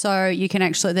 So you can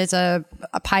actually, there's a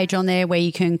page on there where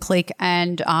you can click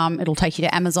and it'll take you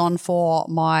to Amazon for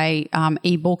my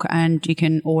ebook, and you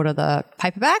can order the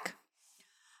paperback.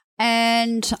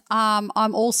 And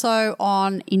I'm also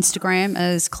on Instagram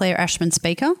as Claire Ashman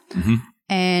Speaker.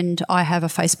 And I have a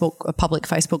public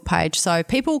Facebook page. So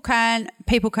people can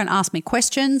ask me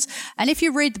questions. And if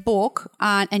you read the book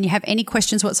and you have any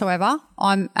questions whatsoever,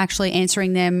 I'm actually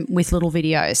answering them with little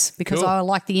videos, because Cool. I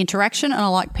like the interaction and I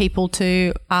like people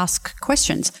to ask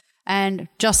questions. And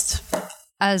just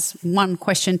as one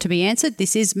question to be answered,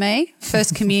 this is me,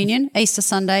 First Communion, Easter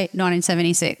Sunday,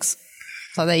 1976.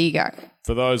 So there you go.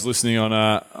 For those listening on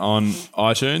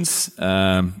iTunes,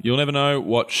 you'll never know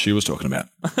what she was talking about.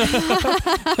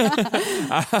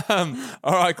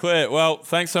 All right, Claire. Well,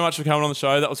 thanks so much for coming on the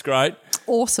show. That was great.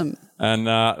 Awesome. And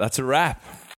that's a wrap.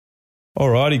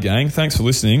 Alrighty, gang. Thanks for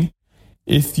listening.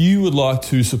 If you would like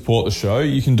to support the show,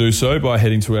 you can do so by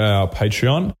heading to our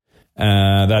Patreon.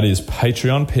 That is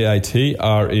Patreon,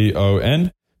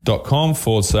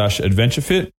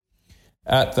 patreon.com/AdventureFit.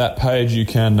 At that page, you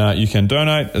can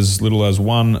donate as little as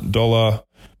 $1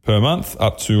 per month,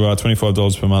 up to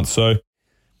 $25 per month. So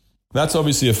that's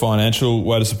obviously a financial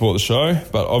way to support the show,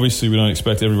 but obviously we don't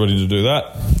expect everybody to do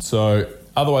that. So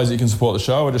other ways that you can support the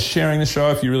show are just sharing the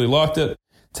show if you really liked it,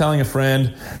 telling a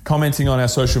friend, commenting on our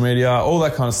social media, all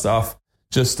that kind of stuff.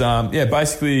 Just,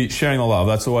 basically sharing the love.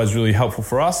 That's always really helpful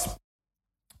for us.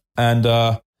 And,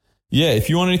 if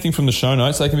you want anything from the show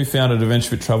notes, they can be found at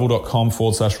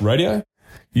adventurefittravel.com/radio.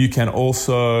 You can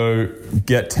also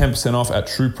get 10% off at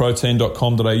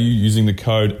trueprotein.com.au using the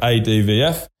code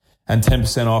ADVF and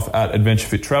 10% off at Adventure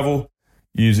Fit Travel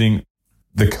using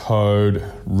the code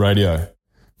radio.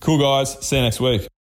 Cool, guys. See you next week.